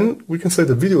all, and then we can say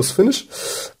the video is finished.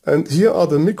 And here are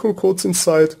the microcodes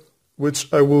inside,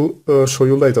 which I will show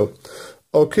you later.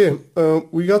 Okay,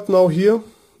 we got now here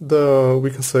the,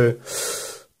 we can say,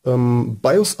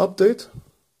 BIOS update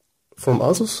from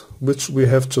ASUS, which we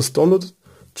have just downloaded.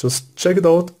 Just check it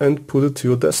out and put it to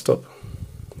your desktop.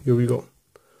 Here we go.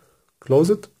 Close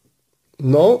it.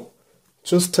 Now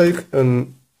just take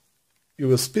an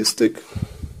USB stick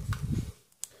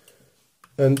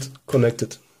and connect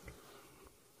it.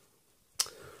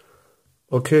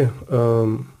 Okay,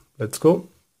 let's go.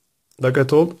 Like I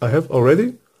told, I have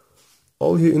already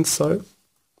all here inside.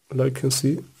 Like you can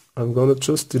see, I'm gonna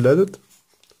just delete it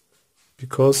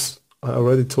because I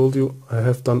already told you I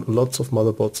have done lots of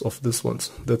motherboards of these ones.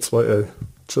 That's why I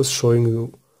just showing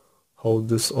you how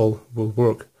this all will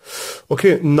work.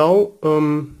 Okay, now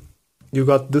you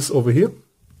got this over here.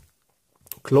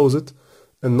 Close it,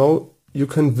 and now you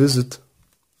can visit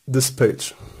this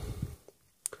page.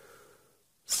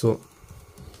 So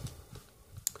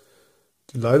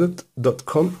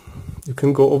delighted.com, you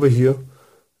can go over here,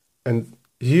 and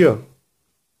here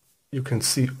you can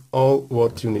see all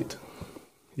what you need.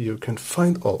 You can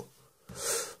find all.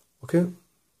 Okay,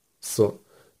 so,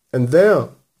 and there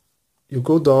you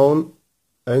go down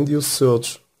and you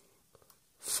search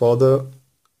for the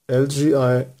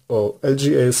LGA or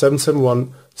LGA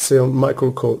 771 Xeon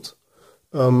microcode.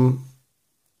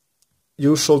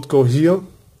 You should go here,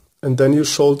 and then you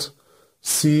should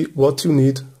see what you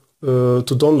need to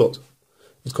download.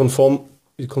 It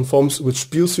conforms which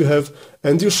BIOS you have,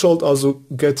 and you should also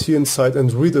get here inside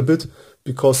and read a bit,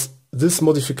 because this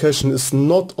modification is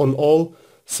not on all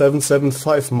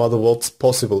 775 motherboards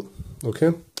possible.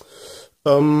 Okay.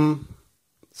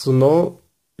 So now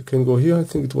you can go here. I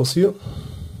think it was here.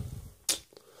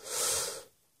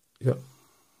 Yeah.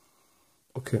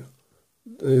 Okay.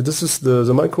 This is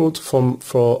the microcode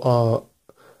for our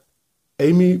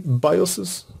AMI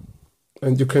BIOSes,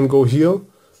 and you can go here,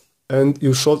 and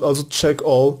you should also check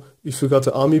all if you got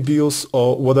the ARMY BIOS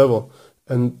or whatever,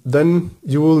 and then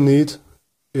you will need,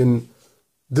 in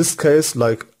this case,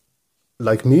 like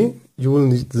me, you will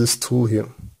need this tool here,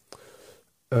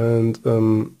 and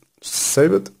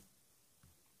save it.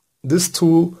 This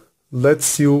tool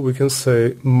lets you, we can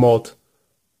say, mod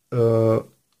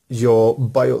your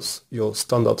BIOS, your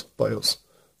standard BIOS.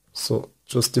 So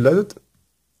just delete it,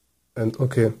 and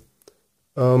okay,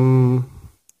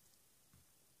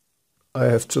 I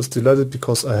have just deleted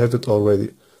because I have it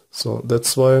already. So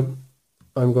that's why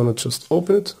I'm gonna just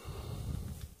open it.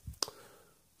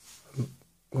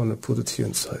 I'm gonna put it here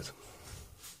inside.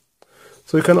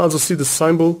 So you can also see the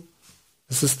symbol.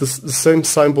 This is the same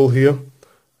symbol here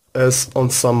as on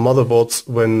some motherboards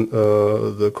when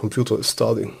the computer is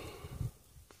starting.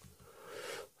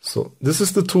 So this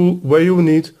is the tool where you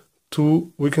need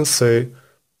to, we can say,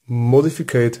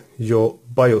 modificate your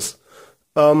BIOS.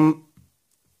 The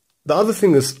other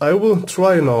thing is, I will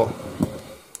try now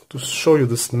to show you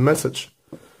this message.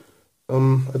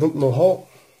 I don't know how,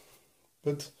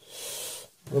 but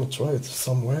I'm gonna try it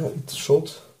somewhere. It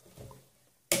should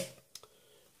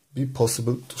be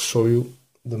possible to show you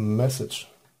the message.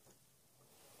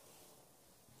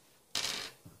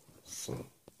 So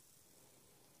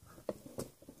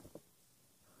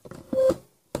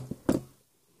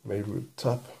maybe we'll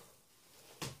tap.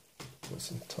 There's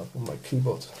some tap on my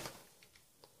keyboard.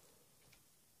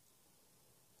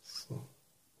 So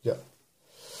yeah.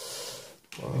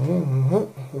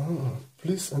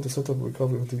 Please enter setup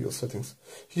recovery video settings.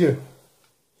 Here,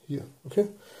 okay?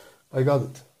 I got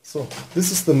it. So,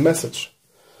 this is the message.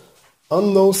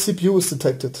 Unknown CPU is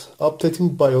detected.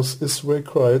 Updating BIOS is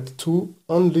required to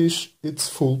unleash its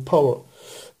full power.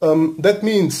 That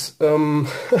means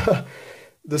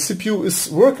the CPU is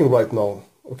working right now,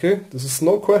 okay? This is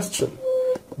no question.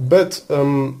 But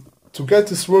to get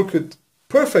this working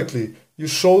perfectly, you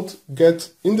should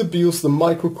get in the BIOS the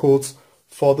microcodes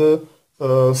for the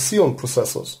Xeon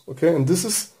processors, okay? And this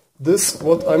is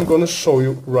what I'm gonna show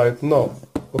you right now,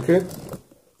 okay?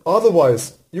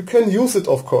 Otherwise, you can use it,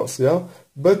 of course, yeah,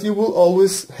 but you will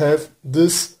always have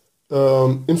this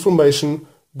information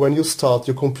when you start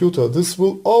your computer. This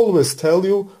will always tell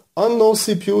you unknown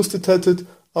CPU is detected,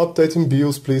 updating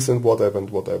BIOS please, and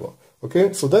whatever,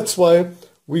 okay? So that's why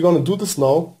we're gonna do this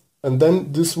now, and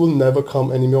then this will never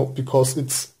come anymore because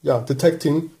it's, yeah,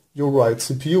 detecting your right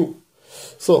CPU.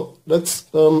 So let's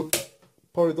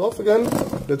power it off again.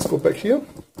 Let's go back here.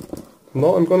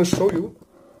 Now I'm gonna show you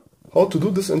how to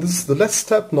do this, and this is the last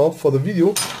step now for the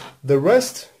video. The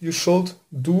rest you should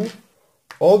do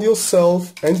all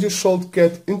yourself, and you should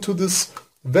get into this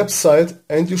website,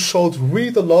 and you should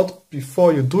read a lot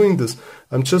before you're doing this.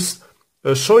 I'm just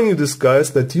showing you this,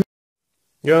 guys, that you...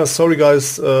 Yeah, sorry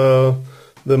guys, the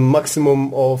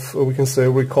maximum of, we can say,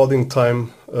 recording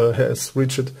time has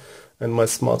reached, and my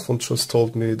smartphone just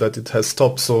told me that it has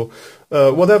stopped. So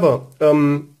whatever,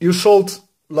 you should,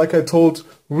 like I told,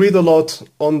 read a lot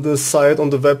on the site, on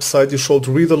the website. You should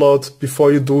read a lot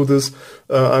before you do this.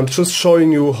 I'm just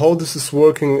showing you how this is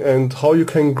working and how you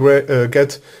can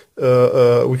get,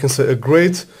 we can say, a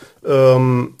great,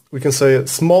 we can say, a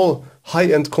small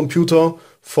high-end computer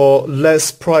for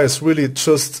less price. Really,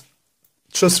 just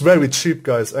very cheap,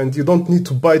 guys. And you don't need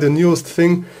to buy the newest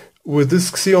thing. With this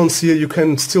Xeons here, you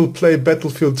can still play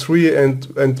Battlefield 3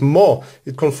 and more.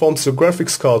 It conforms your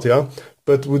graphics card, yeah.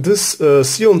 But with this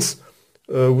Xeons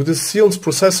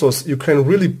processors, you can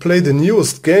really play the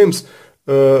newest games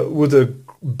with a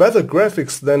better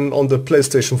graphics than on the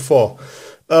PlayStation 4.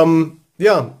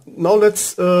 Yeah, now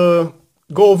let's go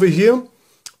over here,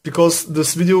 because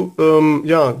this video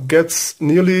yeah, gets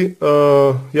nearly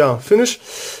finished.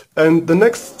 And the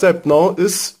next step now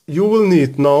is you will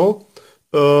need now,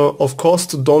 of course,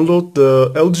 to download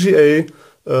the LGA,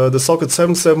 the socket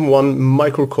 771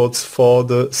 microcodes for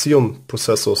the Xeon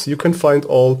processors. You can find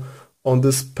all on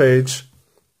this page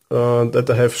that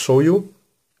I have shown you.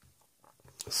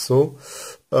 So,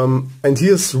 and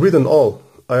here's written all.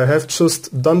 I have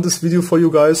just done this video for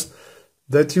you guys,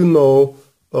 that you know,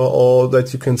 or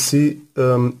that you can see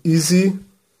easy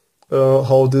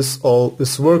how this all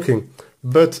is working.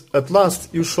 But at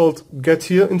last you should get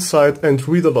here inside and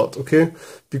read a lot, okay?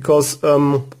 Because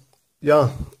yeah,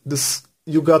 this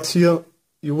you got here,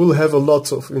 you will have a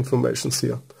lot of information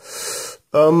here.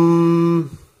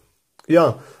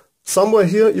 Yeah, somewhere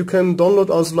here you can download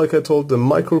also, like I told, the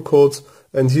microcodes,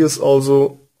 and here's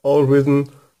also all written,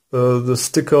 the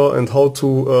sticker and how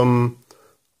to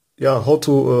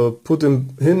put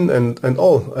them in and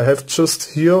all. I have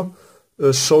just here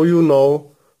show you now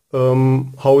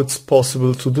how it's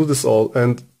possible to do this all.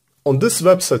 And on this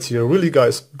website here, really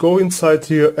guys, go inside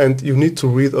here and you need to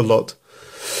read a lot.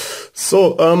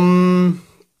 So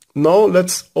now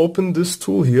let's open this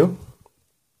tool here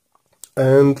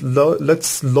and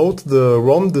let's load the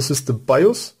ROM. This is the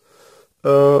BIOS,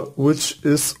 which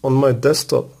is on my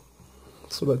desktop.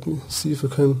 So let me see if I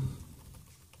can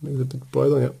make it a bit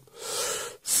brighter. Yeah.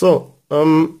 So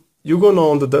you go now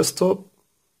on the desktop,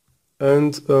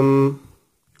 and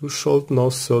you should now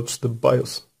search the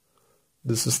BIOS.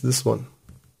 This is this one.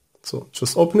 So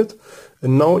just open it,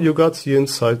 and now you got here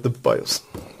inside the BIOS.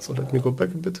 So let me go back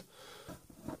a bit.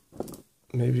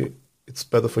 maybe it's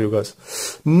better for you guys.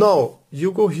 Now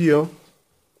you go here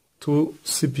to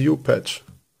CPU patch,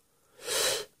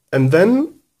 and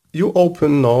then you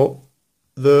open now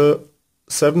the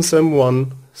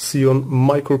 771 Xeon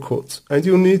microcodes, and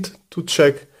you need to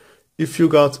check if you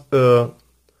got a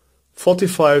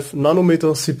 45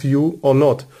 nanometer CPU or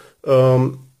not.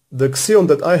 The Xeon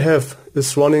that I have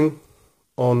is running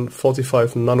on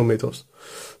 45 nanometers.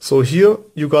 So here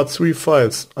you got 3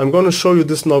 files. I'm going to show you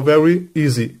this now very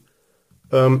easy.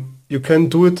 You can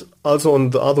do it also on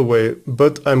the other way,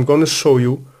 but I'm going to show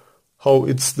you how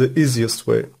it's the easiest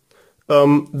way.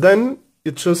 Then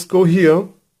you just go here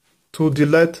to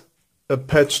delete a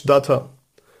patch data,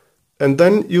 and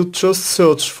then you just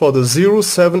search for the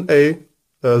 067A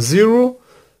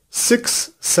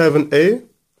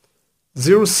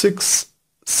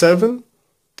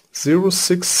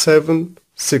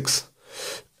 0676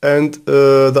 and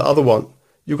the other one.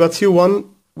 You got here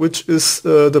one which is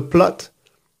the plat.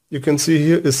 You can see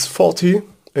here is 40,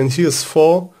 and here is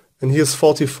 4, and here is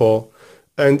 44.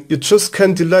 And you just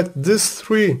can delete these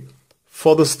 3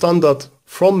 for the standard,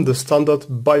 from the standard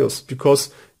BIOS, because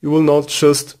you will not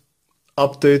just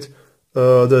update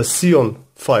the Xeon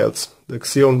files, the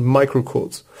Xeon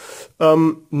microcodes.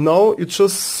 Now you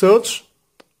just search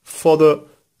for the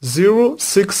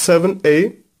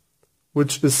 067A,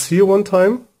 which is here one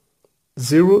time,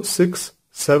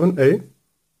 067A,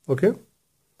 okay?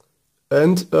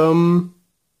 And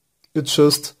you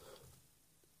just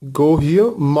go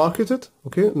here, mark it,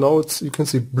 okay? Now it's, you can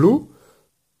see blue,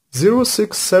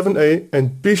 067A,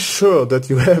 and be sure that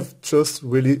you have just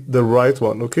really the right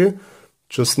one, okay?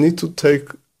 Just need to take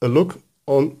a look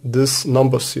on these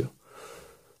numbers here.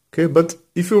 Okay, but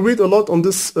if you read a lot on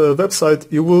this website,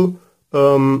 you will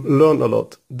learn a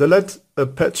lot. Delete a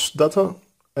patch data,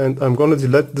 and I'm gonna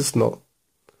delete this now.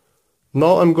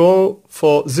 Now I'm going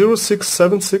for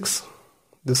 0676,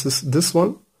 this is this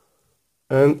one,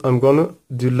 and I'm gonna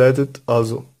delete it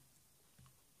also.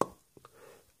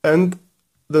 And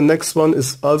the next one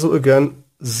is also again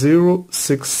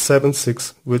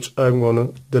 0676, which I'm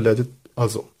gonna delete it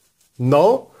also.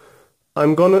 Now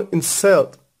I'm gonna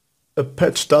insert a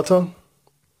patch data,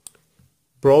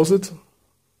 browse it,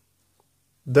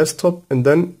 desktop, and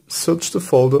then search the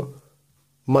folder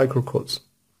microcodes.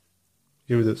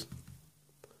 Here it is.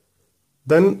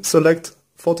 Then select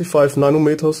 45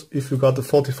 nanometers if you got the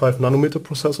 45 nanometer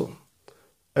processor,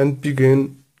 and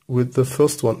begin with the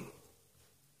first one.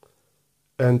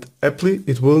 And aptly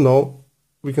it will now,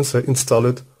 we can say, install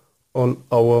it on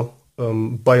our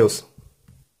BIOS.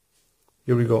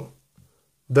 Here we go.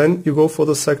 Then you go for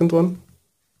the second one,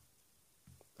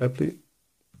 aptly,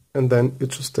 and then you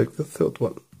just take the third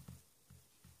one,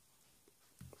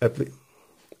 aptly.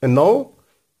 And now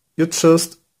you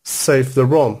just save the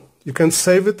ROM. You can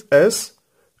save it as,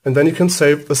 and then you can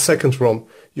save a second ROM.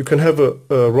 You can have a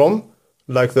ROM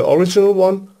like the original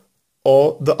one,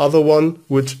 or the other one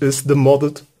which is the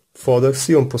modded for the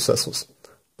Xeon processors.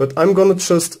 But I'm gonna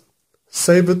just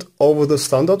save it over the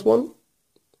standard one.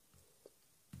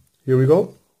 Here we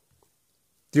go.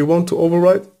 Do you want to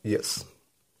overwrite? Yes.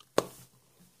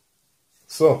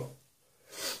 So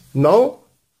now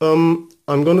I'm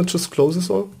gonna just close this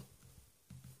all,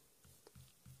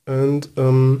 and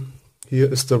here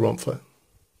is the ROM file,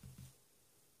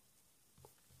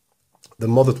 the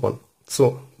modded one.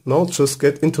 So now just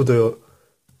get into the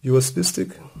USB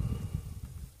stick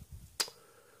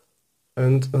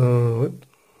and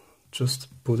just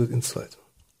put it inside.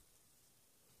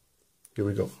 Here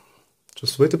we go.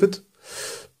 Just wait a bit,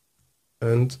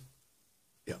 and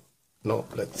yeah, now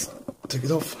let's take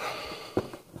it off.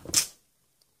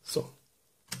 So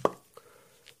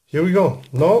here we go.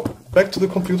 Now back to the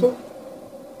computer,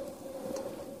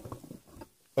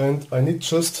 and I need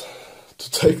just to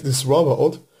take this rubber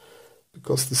out,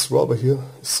 because this rubber here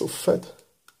is so fat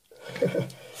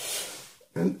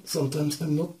and sometimes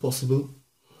it's not possible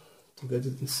to get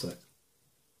it inside.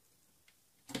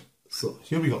 So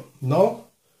here we go. Now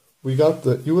we got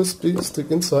the USB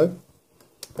stick inside,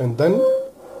 and then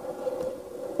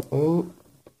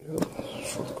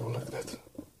should go like that.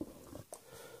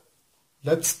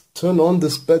 Let's turn on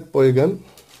this bad boy again.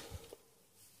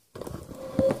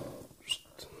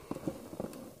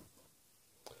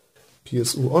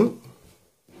 PSU on.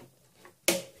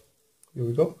 Here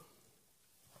we go.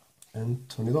 And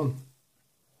turn it on.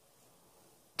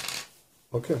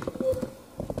 Okay.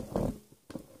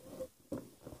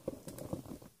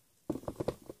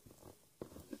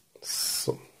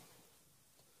 So,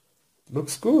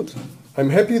 looks good. I'm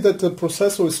happy that the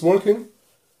processor is working.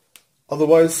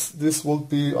 Otherwise, this would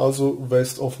be also a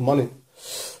waste of money.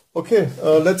 Okay,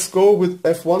 let's go with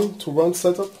F1 to run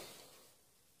setup.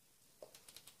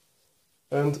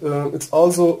 And it's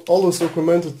also always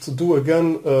recommended to do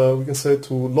again, we can say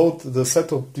to load the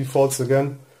setup defaults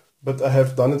again, but I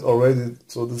have done it already,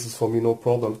 so this is for me no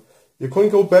problem. You can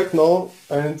go back now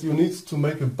and you need to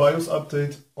make a BIOS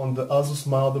update on the Asus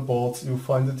motherboards. You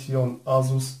find it here on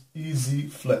Asus Easy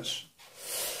Flash.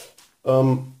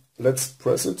 Let's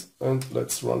press it and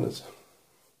let's run it.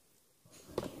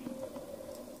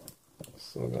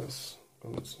 So guys,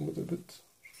 I'm gonna zoom it a bit.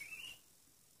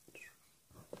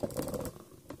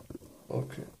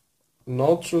 Okay,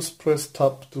 now just press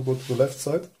tab to go to the left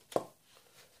side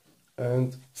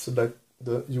and select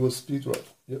the USB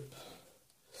drive. Yep.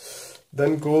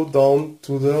 Then go down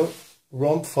to the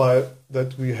ROM file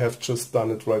that we have just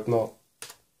done it right now.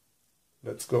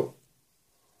 Let's go.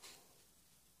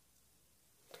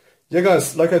 Yeah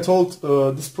guys, like I told,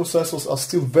 these processors are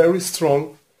still very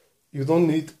strong. You don't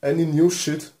need any new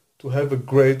shit to have a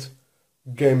great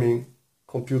gaming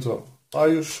computer. Are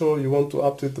you sure you want to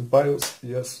update the BIOS?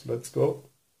 Yes, let's go.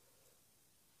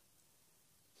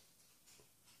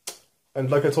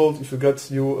 And like I told, if you get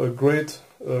you a great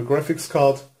graphics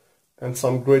card and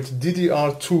some great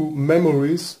DDR2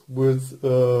 memories with,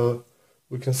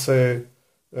 we can say,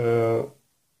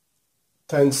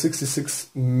 1066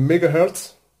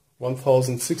 megahertz,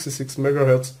 1066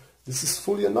 megahertz, this is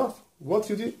fully enough. What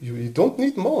you do? You don't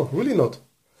need more, really not.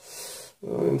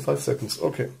 In 5 seconds,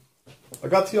 okay. I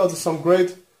got here also some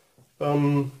great,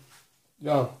 ROMs,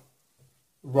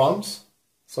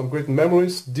 some great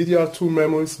memories, DDR2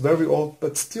 memories, very old,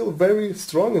 but still very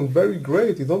strong and very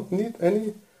great. You don't need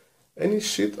any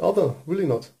shit other, really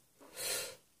not.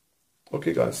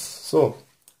 Okay guys, so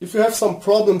if you have some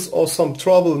problems or some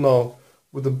trouble now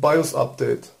with the BIOS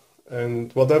update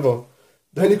and whatever,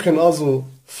 then you can also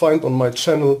find on my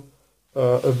channel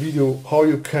a video how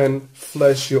you can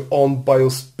flash your own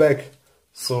BIOS back.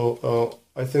 So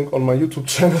I think on my YouTube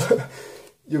channel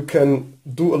you can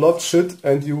do a lot of shit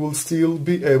and you will still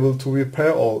be able to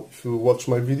repair all. If you watch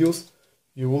my videos,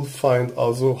 you will find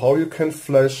also how you can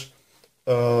flash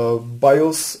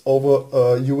BIOS over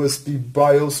a USB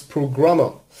BIOS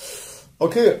programmer.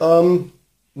 Okay,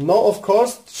 now of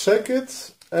course check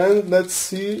it and let's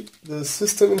see the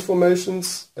system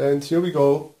informations, and here we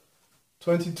go,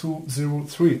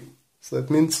 2203. So that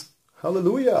means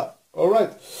hallelujah.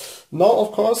 Alright, now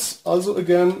of course also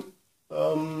again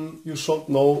you should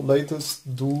know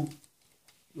latest do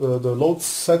the load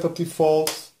setup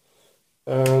defaults,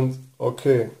 and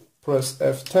okay, press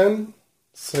F10,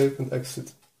 save and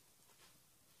exit.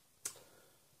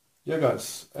 Yeah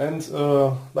guys, and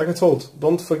like I told,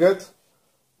 don't forget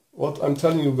what I'm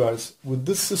telling you guys. With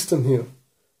this system here,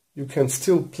 you can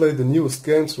still play the newest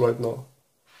games right now.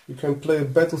 You can play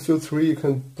Battlefield 3, you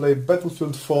can play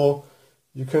Battlefield 4,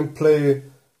 you can play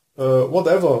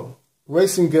whatever,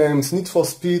 racing games, Need for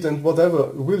Speed and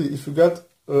whatever. Really, if you got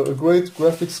a great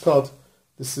graphics card,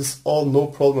 this is all no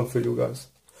problem for you guys.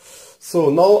 So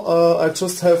now I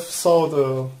just have saw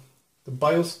the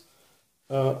BIOS.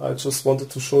 I just wanted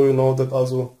to show you now that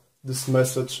also this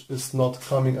message is not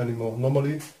coming anymore.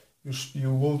 Normally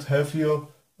you would have here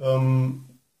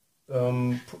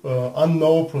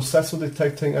unknown processor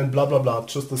detecting and blah blah blah,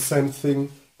 just the same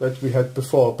thing that we had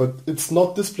before, but it's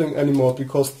not displaying anymore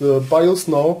because the BIOS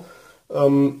now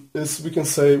is, we can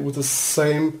say, with the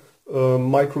same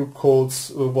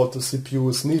microcodes what the CPU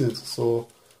is needed. So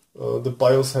the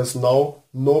BIOS has now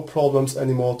no problems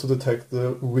anymore to detect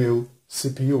the real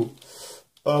CPU.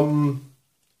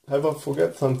 Have I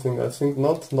forget something? I think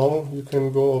not. Now you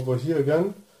can go over here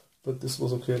again, but this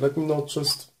was okay. Let me now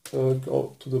just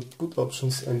go to the boot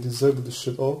options and disable this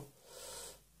shit all.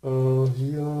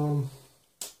 Here,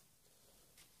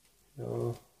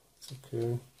 yeah, it's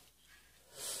okay.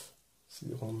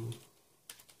 CD-ROM,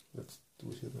 let's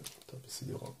do here the type of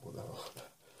CD-ROM, whatever.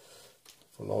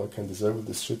 For now I can disable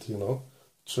this shit here now,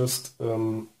 just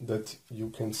that you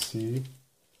can see,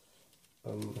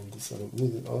 and this I don't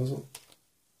need it also,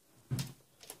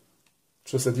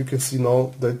 just that you can see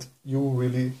now that you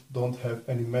really don't have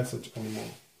any message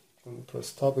anymore. I'm going to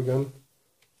press tab again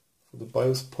for the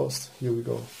BIOS post. Here we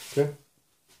go. Okay,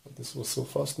 this was so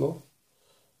fast now.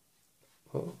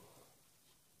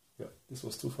 Yeah, this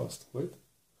was too fast. Wait.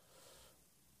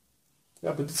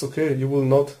 Yeah, but it's okay. You will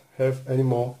not have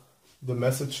anymore the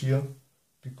message here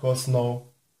because now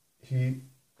he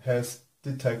has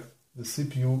detected the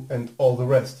CPU and all the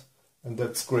rest, and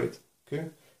that's great. Okay.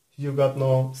 You got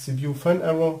no CPU fan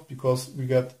error because we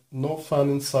got no fan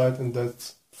inside, and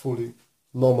that's fully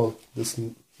normal, this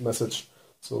message.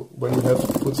 So when you have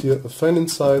put here a fan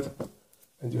inside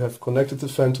and you have connected the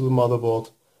fan to the motherboard,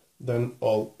 then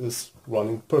all is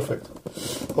running perfect.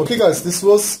 Okay guys, this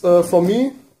was from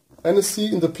me,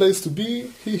 NSC in the place to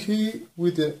be,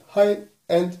 with a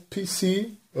high-end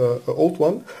PC, an old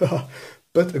one,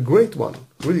 but a great one,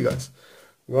 really guys.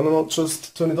 I'm gonna not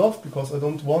just turn it off because I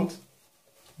don't want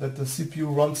that the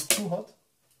CPU runs too hot.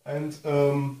 And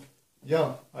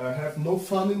yeah, I have no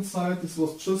fun inside, this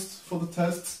was just for the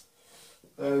tests.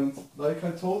 And like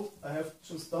I told, I have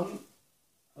just done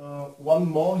one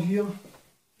more here.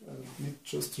 I need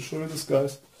just to show you this,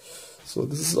 guys. So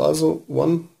this is also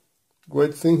one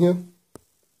great thing here.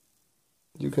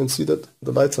 You can see that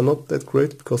the lights are not that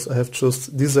great because I have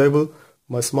just disabled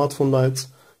my smartphone lights,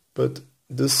 but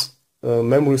these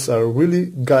memories are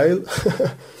really geil.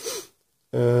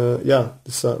 Yeah,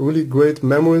 these are really great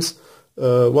memories.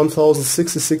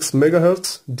 1066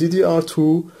 megahertz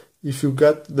DDR2. If you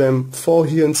got them 4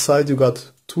 here inside, you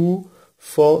got 2,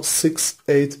 4, 6,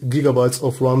 8 gigabytes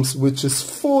of RAMs, which is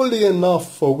fully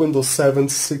enough for Windows 7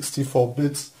 64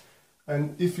 bits.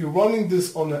 And if you're running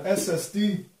this on an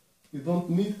SSD, you don't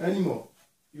need any more.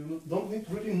 You don't need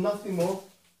really nothing more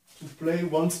to play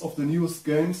one of the newest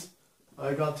games.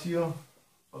 I got here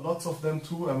lots of them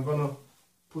too. I'm gonna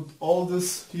put all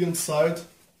this here inside.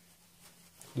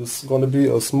 This is gonna be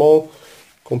a small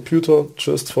computer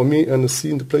just for me and NSC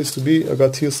in the place to be. I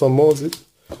got here some more.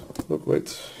 Look, right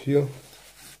here.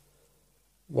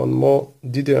 One more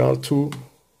DDR2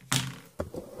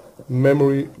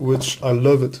 memory, which I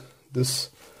love it. This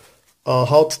are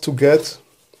hard to get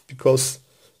because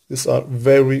these are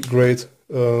very great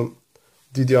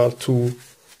DDR2,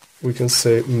 we can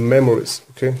say, memories.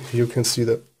 Okay, you can see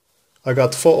that. I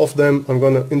got 4 of them. I'm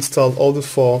gonna install all the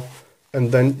 4,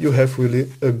 and then you have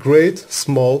really a great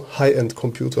small high-end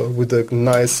computer with a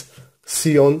nice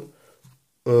Xeon,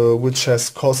 which has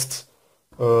cost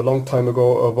a long time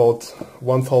ago about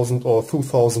 $1,000 or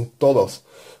 $2,000.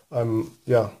 I'm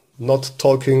not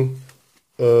talking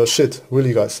shit,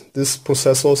 really guys. This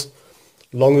processors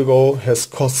long ago has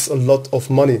cost a lot of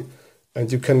money,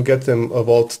 and you can get them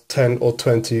about $10 or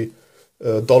 $20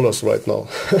 right now.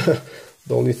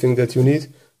 The only thing that you need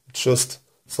is just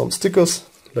some stickers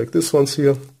like this ones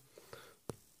here.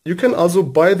 You can also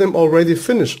buy them already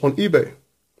finished on eBay.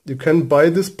 You can buy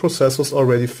these processors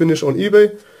already finished on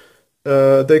eBay.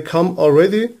 They come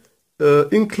already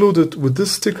included with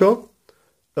this sticker.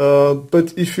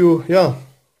 But if you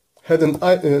had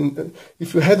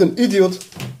an idiot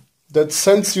that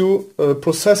sends you a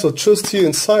processor just here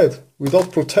inside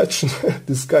without protection,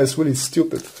 this guy is really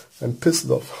stupid. I'm pissed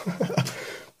off.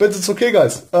 But it's okay,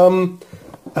 guys.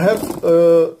 I have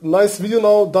a nice video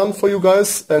now done for you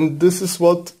guys, and this is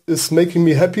what is making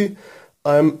me happy.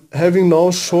 I'm having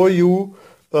now show you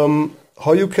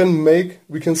how you can make,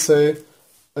 we can say,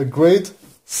 a great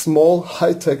small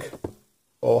high-tech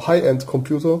or high-end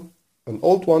computer, an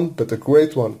old one but a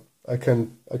great one. I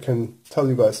can tell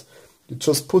you guys. You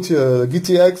just put here a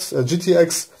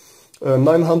GTX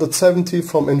 970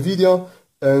 from NVIDIA,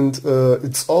 and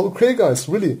it's all okay, guys.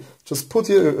 Really, just put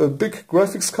here a big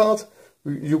graphics card.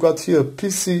 You got here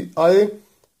PCI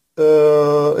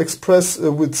Express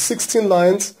with 16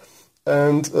 lines,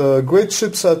 and great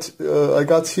chipset. I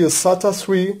got here SATA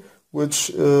 3, which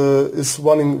is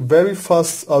running very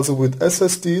fast, also with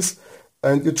SSDs.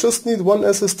 And you just need one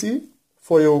SSD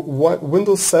for your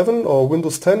Windows 7 or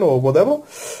Windows 10 or whatever.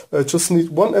 Just need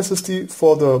one SSD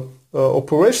for the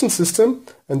operation system,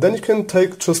 and then you can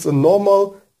take just a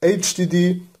normal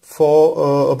HDD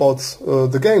for about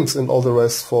the games and all the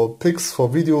rest, for pics, for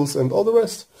videos and all the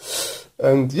rest.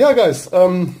 And yeah, guys,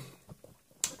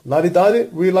 la-di-da-di,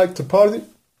 we like to party.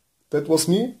 That was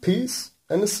me, peace,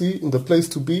 NSC, in the place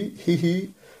to be,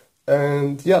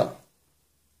 and yeah,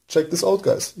 check this out,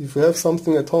 guys. If you have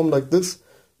something at home like this,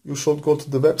 you should go to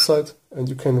the website and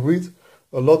you can read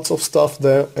lots of stuff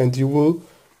there, and you will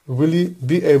really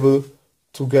be able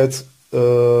to get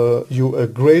you a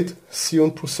great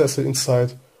Xeon processor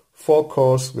inside, 4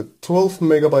 cores with 12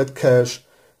 megabyte cache,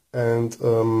 and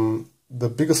the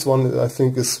biggest one I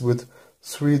think is with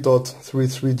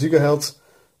 3.33 gigahertz.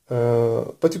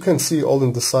 But you can see all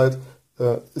in the side.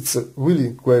 It's a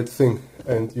really great thing,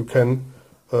 and you can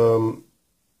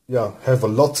have a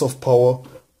lots of power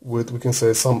with, we can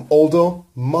say, some older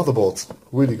motherboards.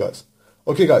 Really, guys.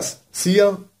 Okay, guys, see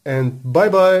ya and bye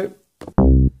bye.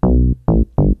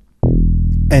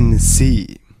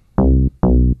 NSC,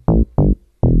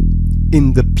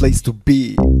 in the place to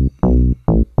be.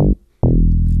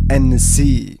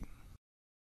 NSC.